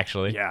 Not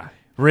actually. Yeah.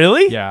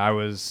 Really? Yeah, I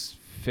was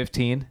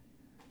 15.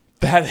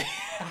 That.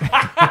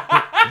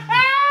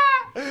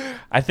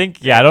 I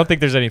don't think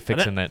there's any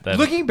fixing that.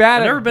 Looking back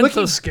I've at never it, been looking,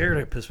 so scared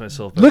I pissed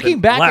myself. looking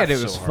I back laughed at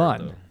it was so hard,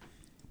 fun. though.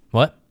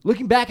 What?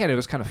 Looking back at it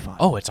was kind of fun.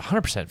 Oh, it's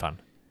 100% fun.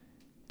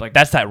 Like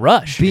that's that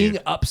rush. Being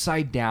dude.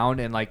 upside down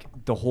and like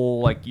the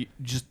whole like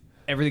just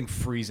everything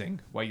freezing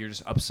while you're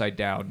just upside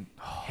down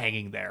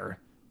hanging there.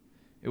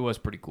 It was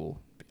pretty cool.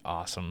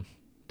 Awesome.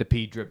 The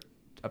pee dripped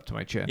up to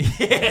my chin.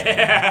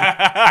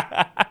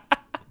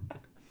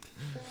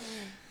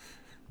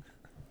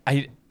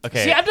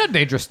 Okay. See, I've done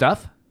dangerous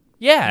stuff.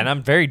 Yeah, and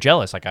I'm very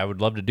jealous. Like I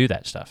would love to do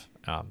that stuff.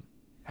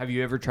 Have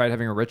you ever tried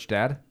having a rich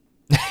dad?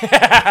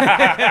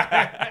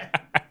 I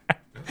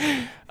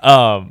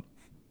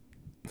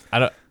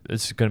don't.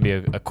 This is going to be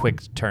a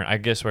quick turn. I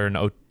guess we're in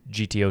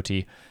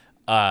GTOT.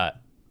 I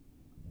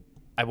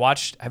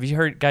watched. Have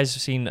you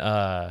seen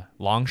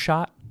Long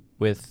Shot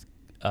with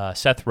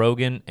Seth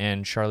Rogen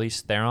and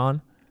Charlize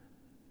Theron?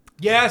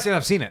 Yes,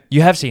 I've seen it.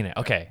 You have seen it.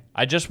 Okay,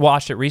 I just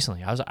watched it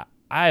recently.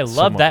 I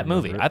loved that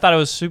movie. remember it. I thought it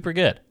was super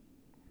good.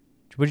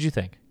 What did you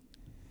think?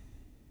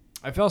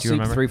 I fell Do you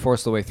asleep remember? 3/4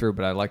 of the way through,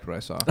 but I liked what I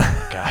saw.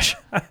 Gosh,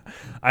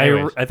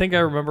 I think I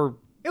remember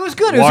It was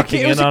good.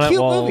 walking It was in a on it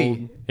cute while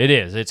movie. it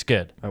is. It's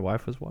good. my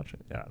wife was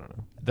watching. Yeah, I don't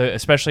know.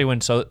 Especially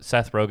when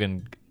Seth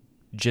Rogen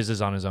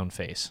jizzes on his own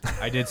face.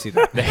 I did see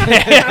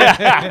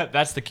that.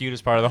 That's the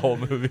cutest part of the whole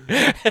movie.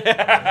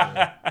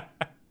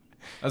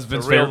 That's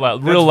Vince's real favorite,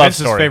 real love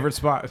Vince's story. favorite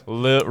spot.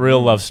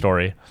 Real love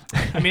story.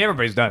 I mean,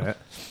 everybody's done it.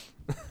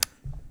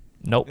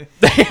 Nope.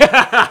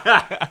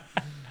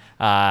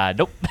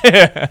 Nope.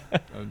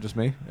 Just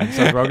me and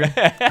Seth Rogen.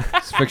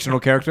 It's a fictional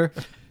character.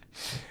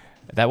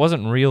 That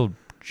wasn't real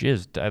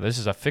jizz. This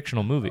is a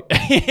fictional movie.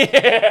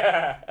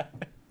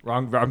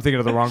 Wrong. I'm thinking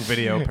of the wrong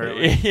video.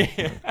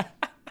 Apparently.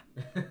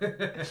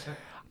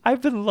 I'm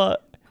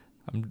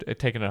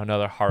taking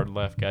another hard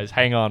left, guys.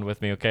 Hang on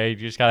with me, okay? You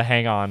just gotta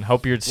hang on.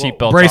 Hope your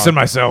seatbelt's Bracing on.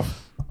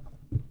 myself.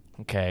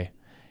 Okay.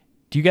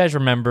 Do you guys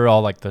remember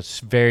all like the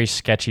very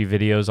sketchy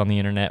videos on the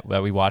internet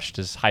that we watched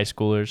as high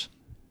schoolers?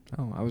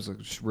 Oh, I was a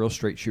real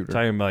straight shooter.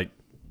 Talking about like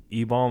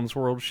E-Bombs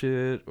World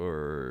shit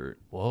or...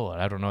 Whoa,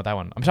 I don't know that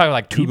one. I'm talking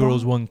like Two E-Bomb?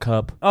 Girls, One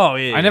Cup. Oh,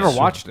 yeah. I never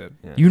watched it.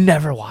 Yeah. You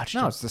never watched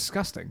No, it? it's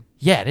disgusting.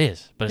 Yeah, it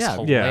is, but it's Yeah,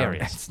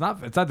 hilarious. It's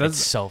not. It's not. It's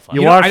so funny.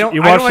 You You know, watch- I don't.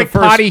 you I don't watch the like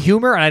first- potty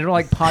humor, and I don't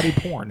like potty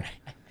porn.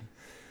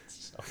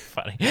 So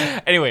funny.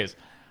 Anyways,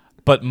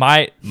 but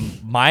my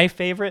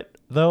favorite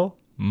though,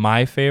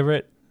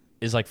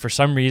 is like for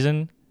some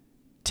reason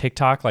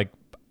TikTok like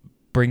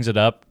brings it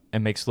up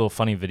and makes little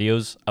funny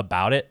videos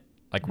about it,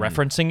 like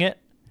referencing it,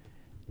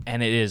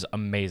 and it is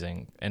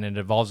amazing. And it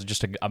involves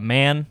just a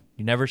man,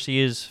 you never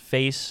see his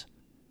face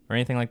or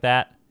anything like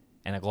that,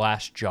 and a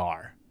glass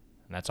jar.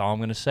 And that's all I'm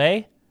gonna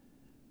say.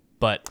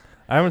 But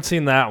I haven't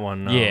seen that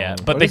one. No. yeah,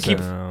 but What they is keep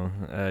No,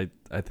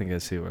 I think I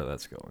see where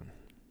that's going.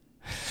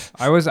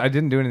 I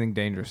didn't do anything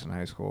dangerous in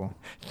high school.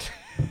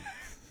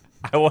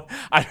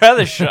 I'd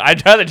rather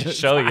just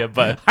show you,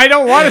 but I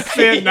don't want to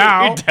see it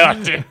now. You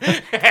don't do.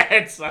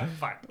 It's so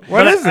fun.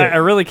 What is I it?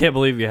 really can't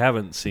believe you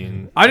haven't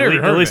seen. I never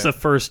at heard least of the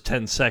first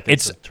 10 seconds.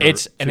 It's of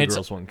and Two it's-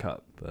 Girls, One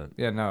Cup. But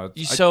Yeah, no.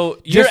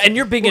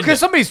 You're big into because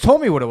somebody's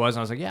told me what it was, and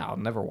I was like, yeah, I'll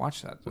never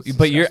watch that. That's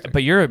but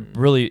disgusting. you're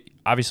really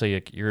obviously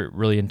like, you're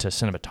really into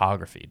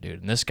cinematography,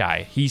 dude. And this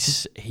guy, he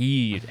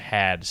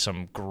had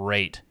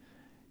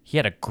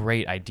a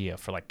great idea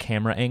for like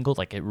camera angle,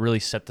 like it really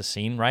set the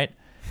scene right,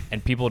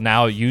 and people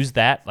now use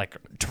that like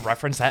to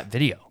reference that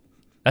video.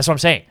 That's what I'm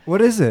saying.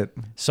 What is it?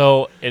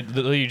 So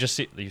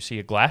you see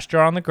a glass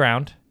jar on the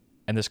ground,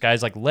 and this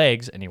guy's like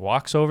legs, and he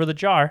walks over the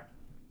jar,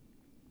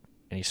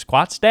 and he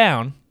squats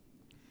down,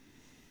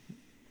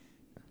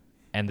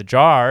 and the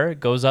jar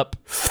goes up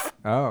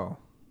Oh,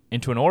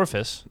 into an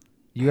orifice.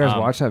 you guys Um,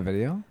 watch that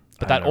video?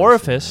 But I've that never seen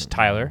orifice, that.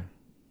 Tyler,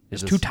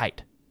 is It too is-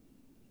 tight.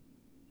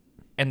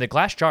 And the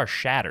glass jar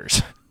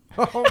shatters.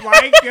 Oh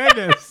my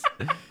goodness!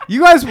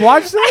 You guys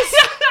watch this?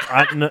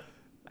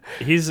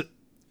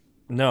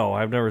 No,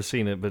 I've never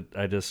seen it, but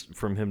I just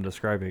from him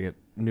describing it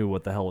knew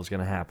what the hell was going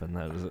to happen.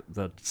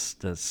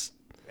 That's.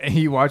 And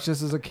you watched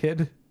this as a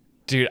kid?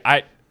 Dude,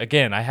 I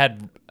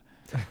had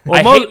Well,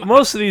 I hate-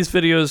 most of these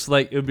videos,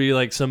 like it would be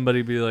like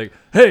somebody be like,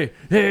 "Hey,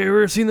 you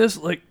ever seen this?"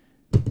 Like,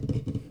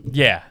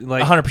 yeah,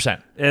 like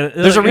 100%. and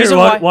There's like, a reason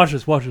 "Here, why- watch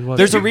this.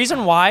 There's a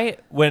reason why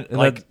when And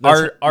like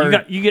that's-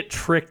 our you get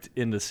tricked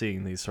into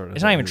seeing these sort of.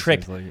 it's not even things,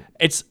 tricked. like-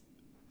 It's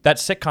that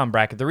sitcom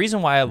bracket. The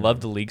reason why I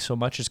love the league so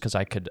much is because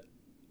I could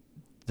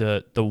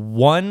the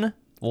one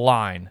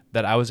line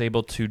that I was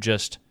able to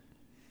just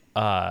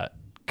kind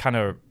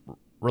of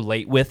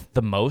relate with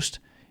the most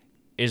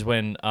is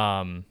when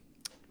oh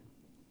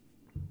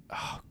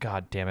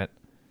god damn it,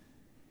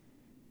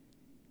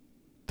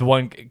 the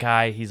one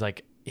guy he's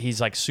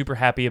like super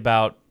happy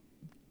about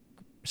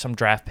some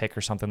draft pick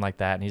or something like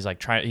that, and he's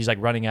like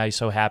running out, he's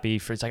so happy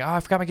he's like, oh, I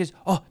forgot my keys,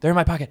 oh, they're in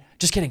my pocket,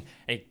 just kidding,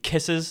 and he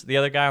kisses the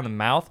other guy on the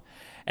mouth,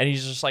 and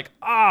he's just like,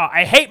 oh,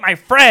 I hate my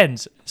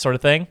friends, sort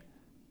of thing.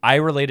 I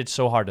related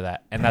so hard to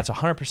that, and that's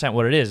 100%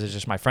 what it is. It's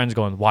just my friends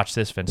going, watch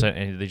this, Vincent,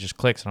 and they just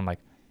clicks, and I'm like,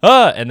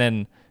 and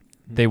then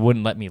they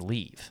wouldn't let me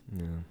leave.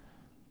 Yeah.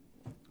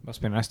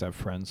 Must be nice to have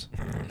friends.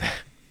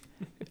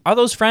 Are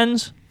those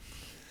friends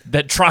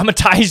that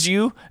traumatize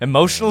you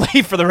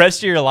emotionally for the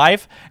rest of your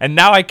life? And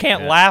now I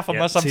can't laugh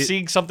unless I'm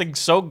seeing something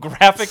so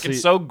graphic and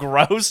so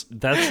gross.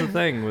 That's the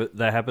thing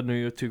that happened to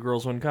me with Two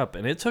Girls, One Cup,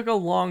 and it took a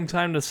long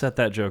time to set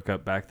that joke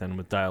up back then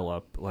with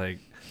dial-up. Like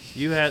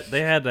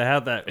they had to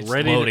have that It's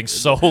ready. loading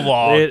so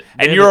long, They and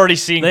had you're to- already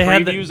seeing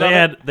previews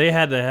of it. They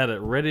had to have it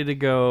ready to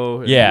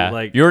go. and, Yeah,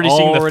 like you're already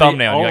seeing the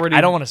thumbnail. And you're like,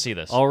 I don't want to see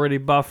this. Already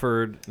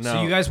buffered. No,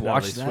 So you guys no,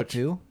 watched they that switched.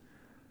 too?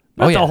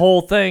 Not Oh, yeah. the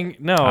whole thing.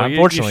 No, you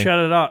Unfortunately. shut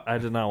it out. I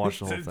did not watch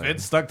the whole thing.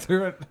 Vince stuck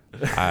through it.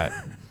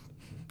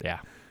 Yeah,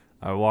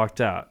 I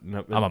walked out.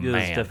 No, I'm a it was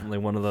man. definitely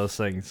one of those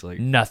things. Like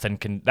nothing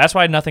can. That's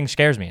why nothing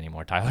scares me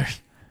anymore, Tyler.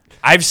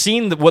 I've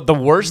seen the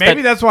worst.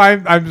 Maybe that's why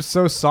I'm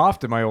so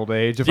soft in my old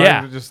age. If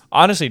yeah. I've just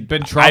Honestly,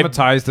 been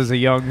traumatized as a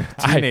young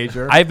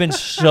teenager, I've been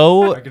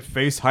so. I could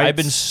face heights. I've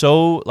been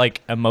so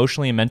like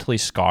emotionally and mentally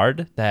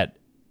scarred that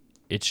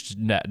it's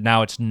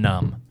now it's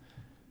numb.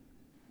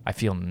 I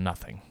feel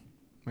nothing,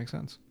 Makes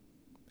sense.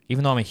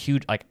 even though I'm a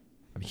huge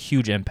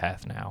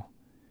empath now.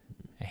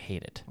 I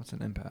hate it. What's an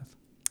empath?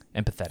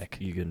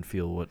 Empathetic. you can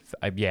feel what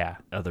Yeah.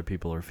 other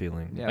people are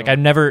feeling. Yeah, Like I I've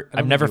never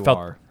think you felt.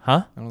 are.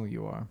 Huh? I don't think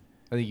you are.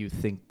 I think you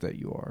think that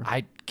you are.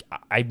 I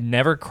I've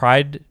never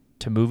cried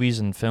to movies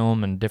and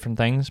film and different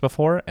things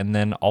before, and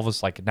then all of a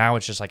sudden, like now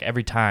it's just like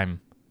every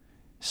time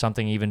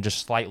something even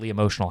just slightly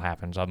emotional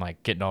happens, I'm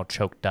like getting all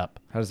choked up.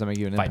 How does that make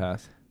you an Fight.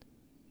 empath?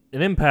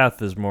 An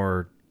empath is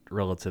more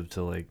relative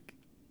to like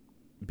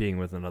being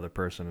with another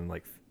person and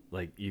like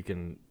you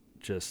can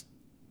just.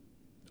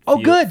 Oh,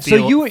 feel- good.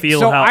 feel- feel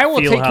so how- I will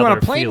feel take how you on a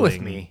they're plane with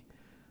feeling. me,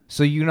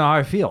 so you know how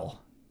I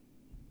feel.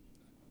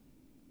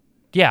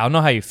 Yeah, I'll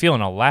know how you feel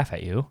and I'll laugh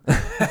at you.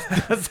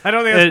 I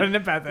don't think It- an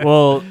empath is.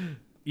 Well,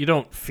 you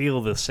don't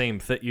feel the same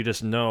thing. You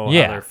just know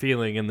Yeah. how they're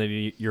feeling, and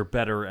then you're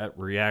better at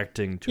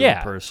reacting to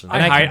Yeah. a person.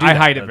 And I can do that.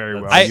 hide it very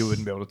well. That's- You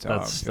wouldn't be able to tell.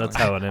 That's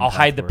how an empath I'll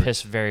hide the works.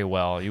 piss very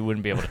well. You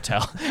wouldn't be able to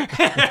tell.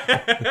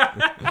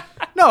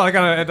 No, like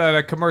on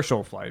a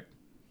commercial flight.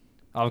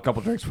 I'll have a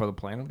couple drinks before the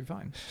plane. I'll be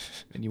fine.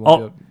 And you won't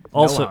be able to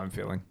also- know how I'm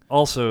feeling.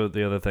 Also,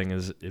 the other thing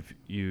is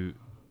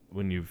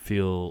when you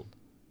feel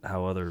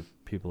how other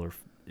people are,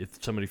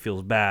 if somebody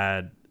feels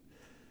bad,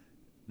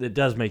 it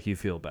does make you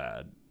feel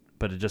bad.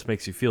 But it just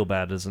makes you feel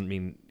bad doesn't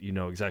mean you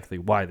know exactly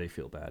why they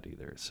feel bad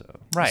either. So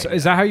Right. So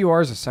is that how you are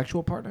as a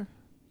sexual partner?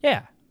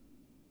 Yeah.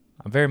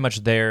 I'm very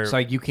much there. It's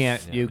like you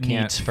can't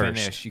Needs first.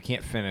 finish. You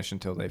can't finish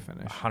until they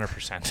finish.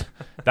 100%.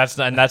 That's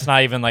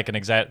not even like an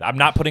exact. I'm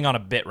not putting on a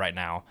bit right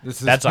now.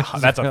 That's a thing.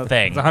 That's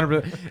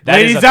 100%. That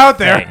is Ladies a out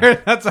there, thing.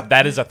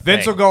 that is a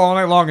Vince thing. will go all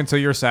night long until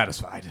you're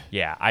satisfied.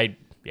 Yeah, I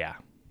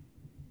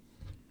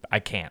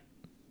can't.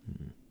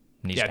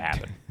 Needs Yeah. to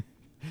happen.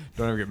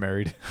 Don't ever get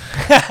married.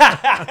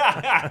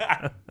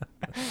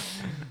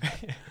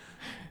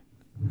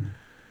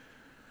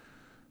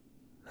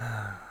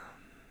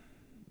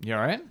 You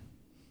all right?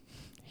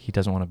 He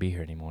doesn't want to be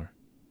here anymore.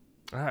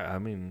 I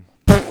mean,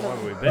 how long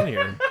have we been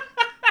here?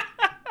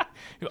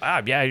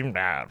 I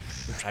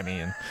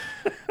mean,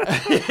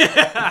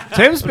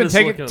 Tim's been just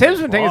taking looking at Tim's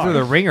the been taking through the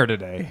clock. ringer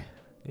today.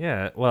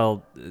 Yeah,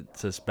 well,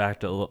 it's just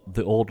back to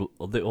the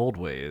old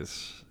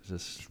ways.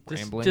 Just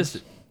Ramblings?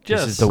 just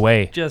this is the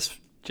way. Just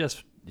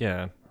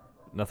yeah,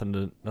 nothing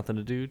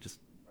to do. Just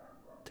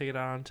take it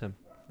on Tim.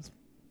 What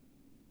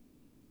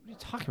are you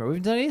talking about? We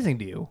haven't done anything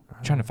to you.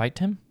 Trying to fight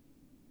Tim?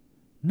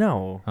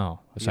 No. Oh,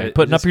 You sorry. gu-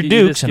 Putting you up just your gi-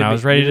 you dukes, just and give I me-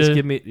 was ready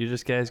You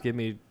just guys give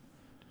me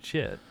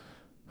shit.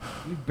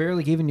 We've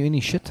barely given you any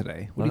shit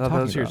today. What are you I thought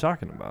talking that's what you're about?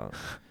 talking about.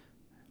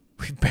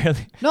 We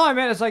barely. No, I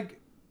mean it's like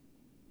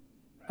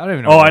I don't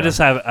even know. Oh, what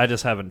I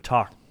just haven't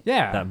talked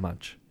yeah. that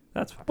much.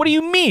 That's fine. What do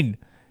you mean?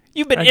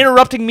 You've been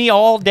interrupting me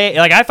all day.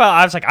 Like I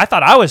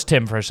thought I was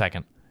Tim for a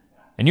second,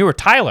 and you were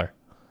Tyler.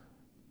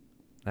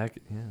 Sorry.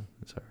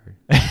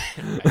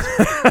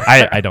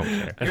 I don't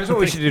care. Here's what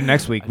we should do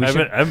next week.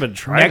 I've been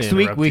trying. next to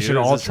week interrupt we you. should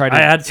It's all just- try to I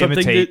had something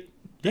imitate.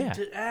 Yeah.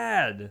 to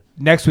add.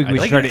 Next week we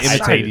I should try to get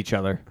imitate excited. each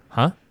other.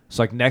 Huh?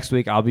 So like next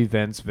week I'll be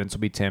Vince, Vince will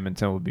be Tim, and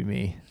Tim will be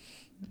me.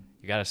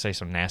 You gotta say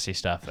some nasty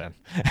stuff then.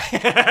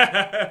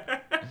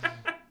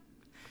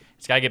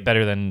 It's gotta get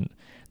better than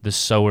the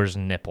sewer's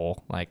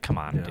nipple. Like, come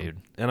on, Yeah. dude.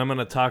 And I'm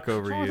gonna talk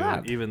over wrong with you,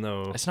 that? even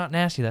though That's not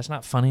nasty. That's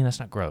not funny. That's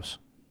not gross.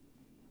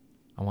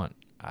 I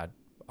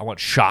want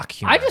shock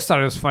humor. I just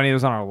thought it was funny. It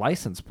was on our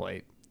license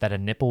plate. that a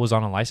nipple was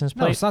on a license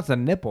No, plate. it's not the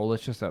nipple.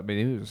 It's just that. I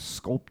mean, it was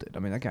sculpted. I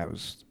mean, that guy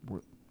was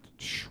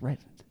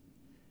shredded.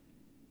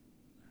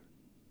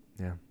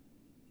 yeah,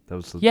 that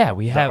was the, Yeah,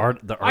 we the have- art,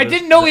 the I artist-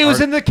 didn't know the he was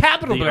art- in the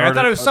Capitol the building. I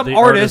thought it was artist- some the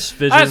artist.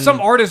 artist I thought some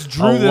vision artist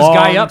drew a this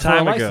guy long up for a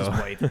time license ago.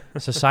 plate.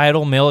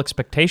 Societal male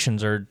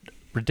expectations are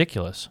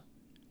ridiculous.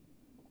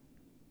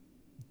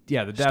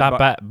 Yeah, the dad Stop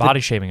bod-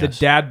 body shaming the us.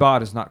 dad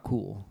bod is not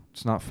cool.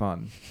 It's not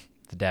fun.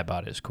 The dad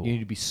bod is cool. You need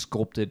to be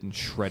sculpted and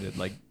shredded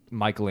like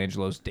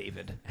Michelangelo's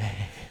David.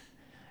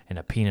 And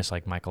a penis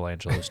like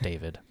Michelangelo's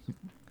David.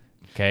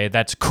 Okay,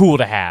 that's cool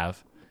to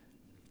have.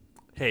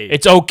 Hey,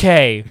 It's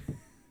okay.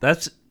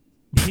 that's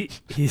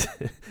he's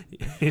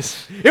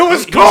It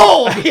was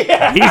cold.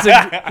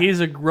 Yeah. he's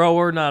a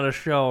grower, not a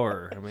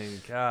shower. I mean,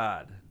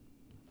 God.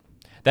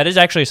 That is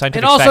actually a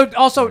scientific And fact.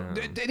 also,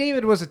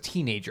 David was a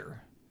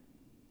teenager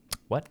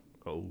What?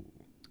 Oh,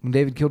 when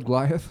David killed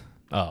Goliath.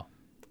 Oh.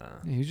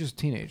 Yeah, he was just a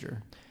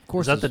teenager. Of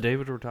course, is that he's- the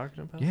David we're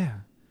talking about? Yeah.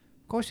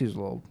 Of course, he was a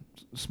little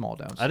small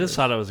downstairs. I just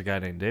thought it was a guy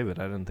named David.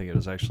 I didn't think it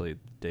was actually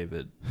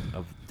David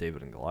of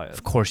David and Goliath.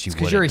 Of course you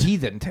because wouldn't. you're a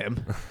heathen,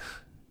 Tim.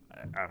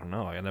 I don't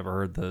know. I never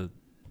heard the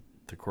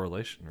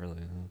correlation really.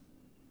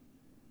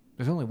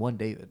 There's only one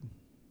David.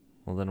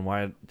 Well, then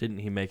why didn't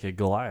he make a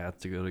Goliath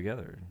to go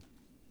together?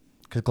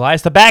 Because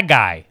Goliath's the bad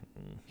guy.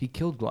 He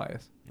killed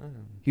Goliath.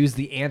 He was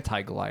the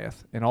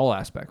anti-Goliath in all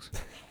aspects.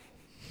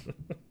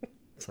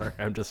 Sorry,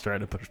 I'm just trying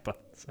to push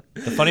buttons.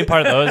 The funny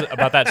part of those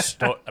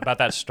about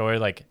that story,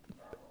 like,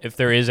 if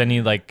there is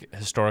any like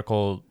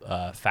historical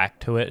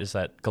fact to it, is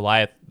that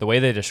Goliath, the way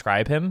they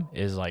describe him,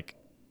 is like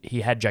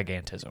he had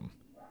gigantism.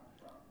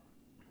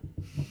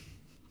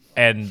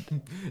 And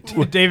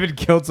David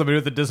killed somebody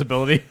with a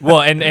disability.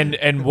 well,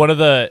 and one of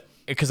the,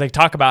 because they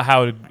talk about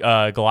how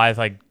Goliath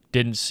like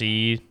didn't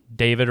see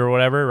David or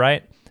whatever,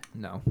 right?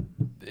 No.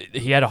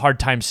 He had a hard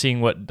time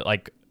seeing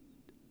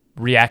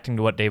reacting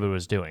to what David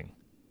was doing.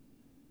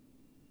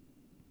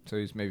 So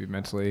he's maybe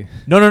mentally.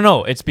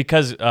 No. It's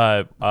because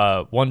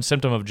one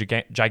symptom of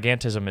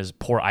gigantism is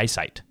poor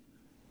eyesight.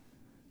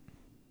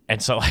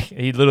 And so like,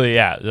 he literally,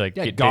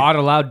 God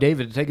allowed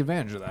David to take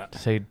advantage of that.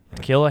 say,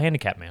 kill a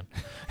handicapped man.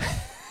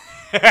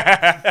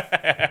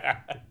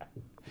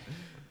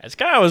 It's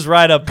kind of was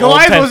right up.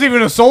 Goliath wasn't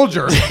even a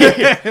soldier.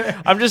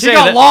 I'm just He saying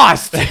got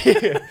lost.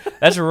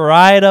 that's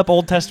right up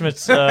Old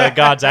Testament's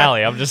God's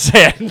alley. I'm just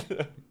saying.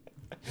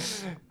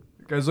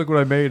 Guys, look what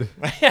I made.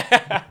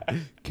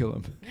 Kill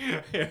him.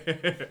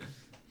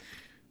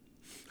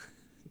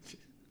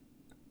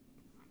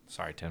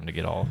 Sorry, Tim, to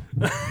get all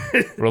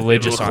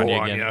religious on you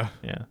on again. ya.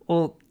 Yeah.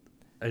 Well,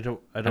 I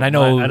don't. And I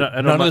know I don't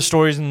none of the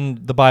stories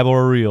in the Bible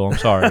are real. I'm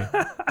sorry.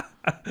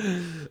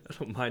 I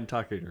don't mind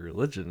talking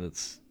religion.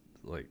 It's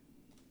like,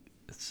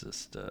 it's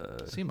just.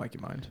 Seem like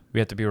you mind.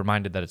 We have to be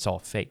reminded that it's all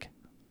fake.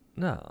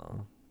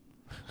 No,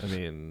 I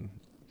mean,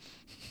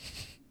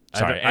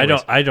 Sorry,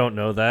 I don't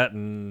know that.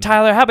 And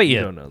Tyler, how about you?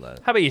 don't know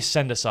that. How about you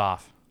send us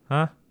off?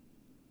 Huh?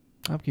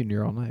 I'm keeping you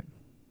here all night.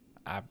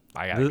 I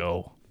gotta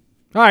go.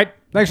 All right.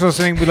 Thanks for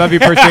listening. We love you.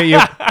 Appreciate you.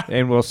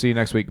 And we'll see you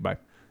next week. Goodbye.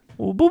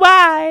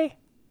 Bye.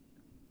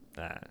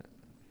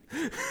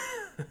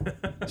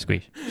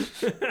 Squeeze.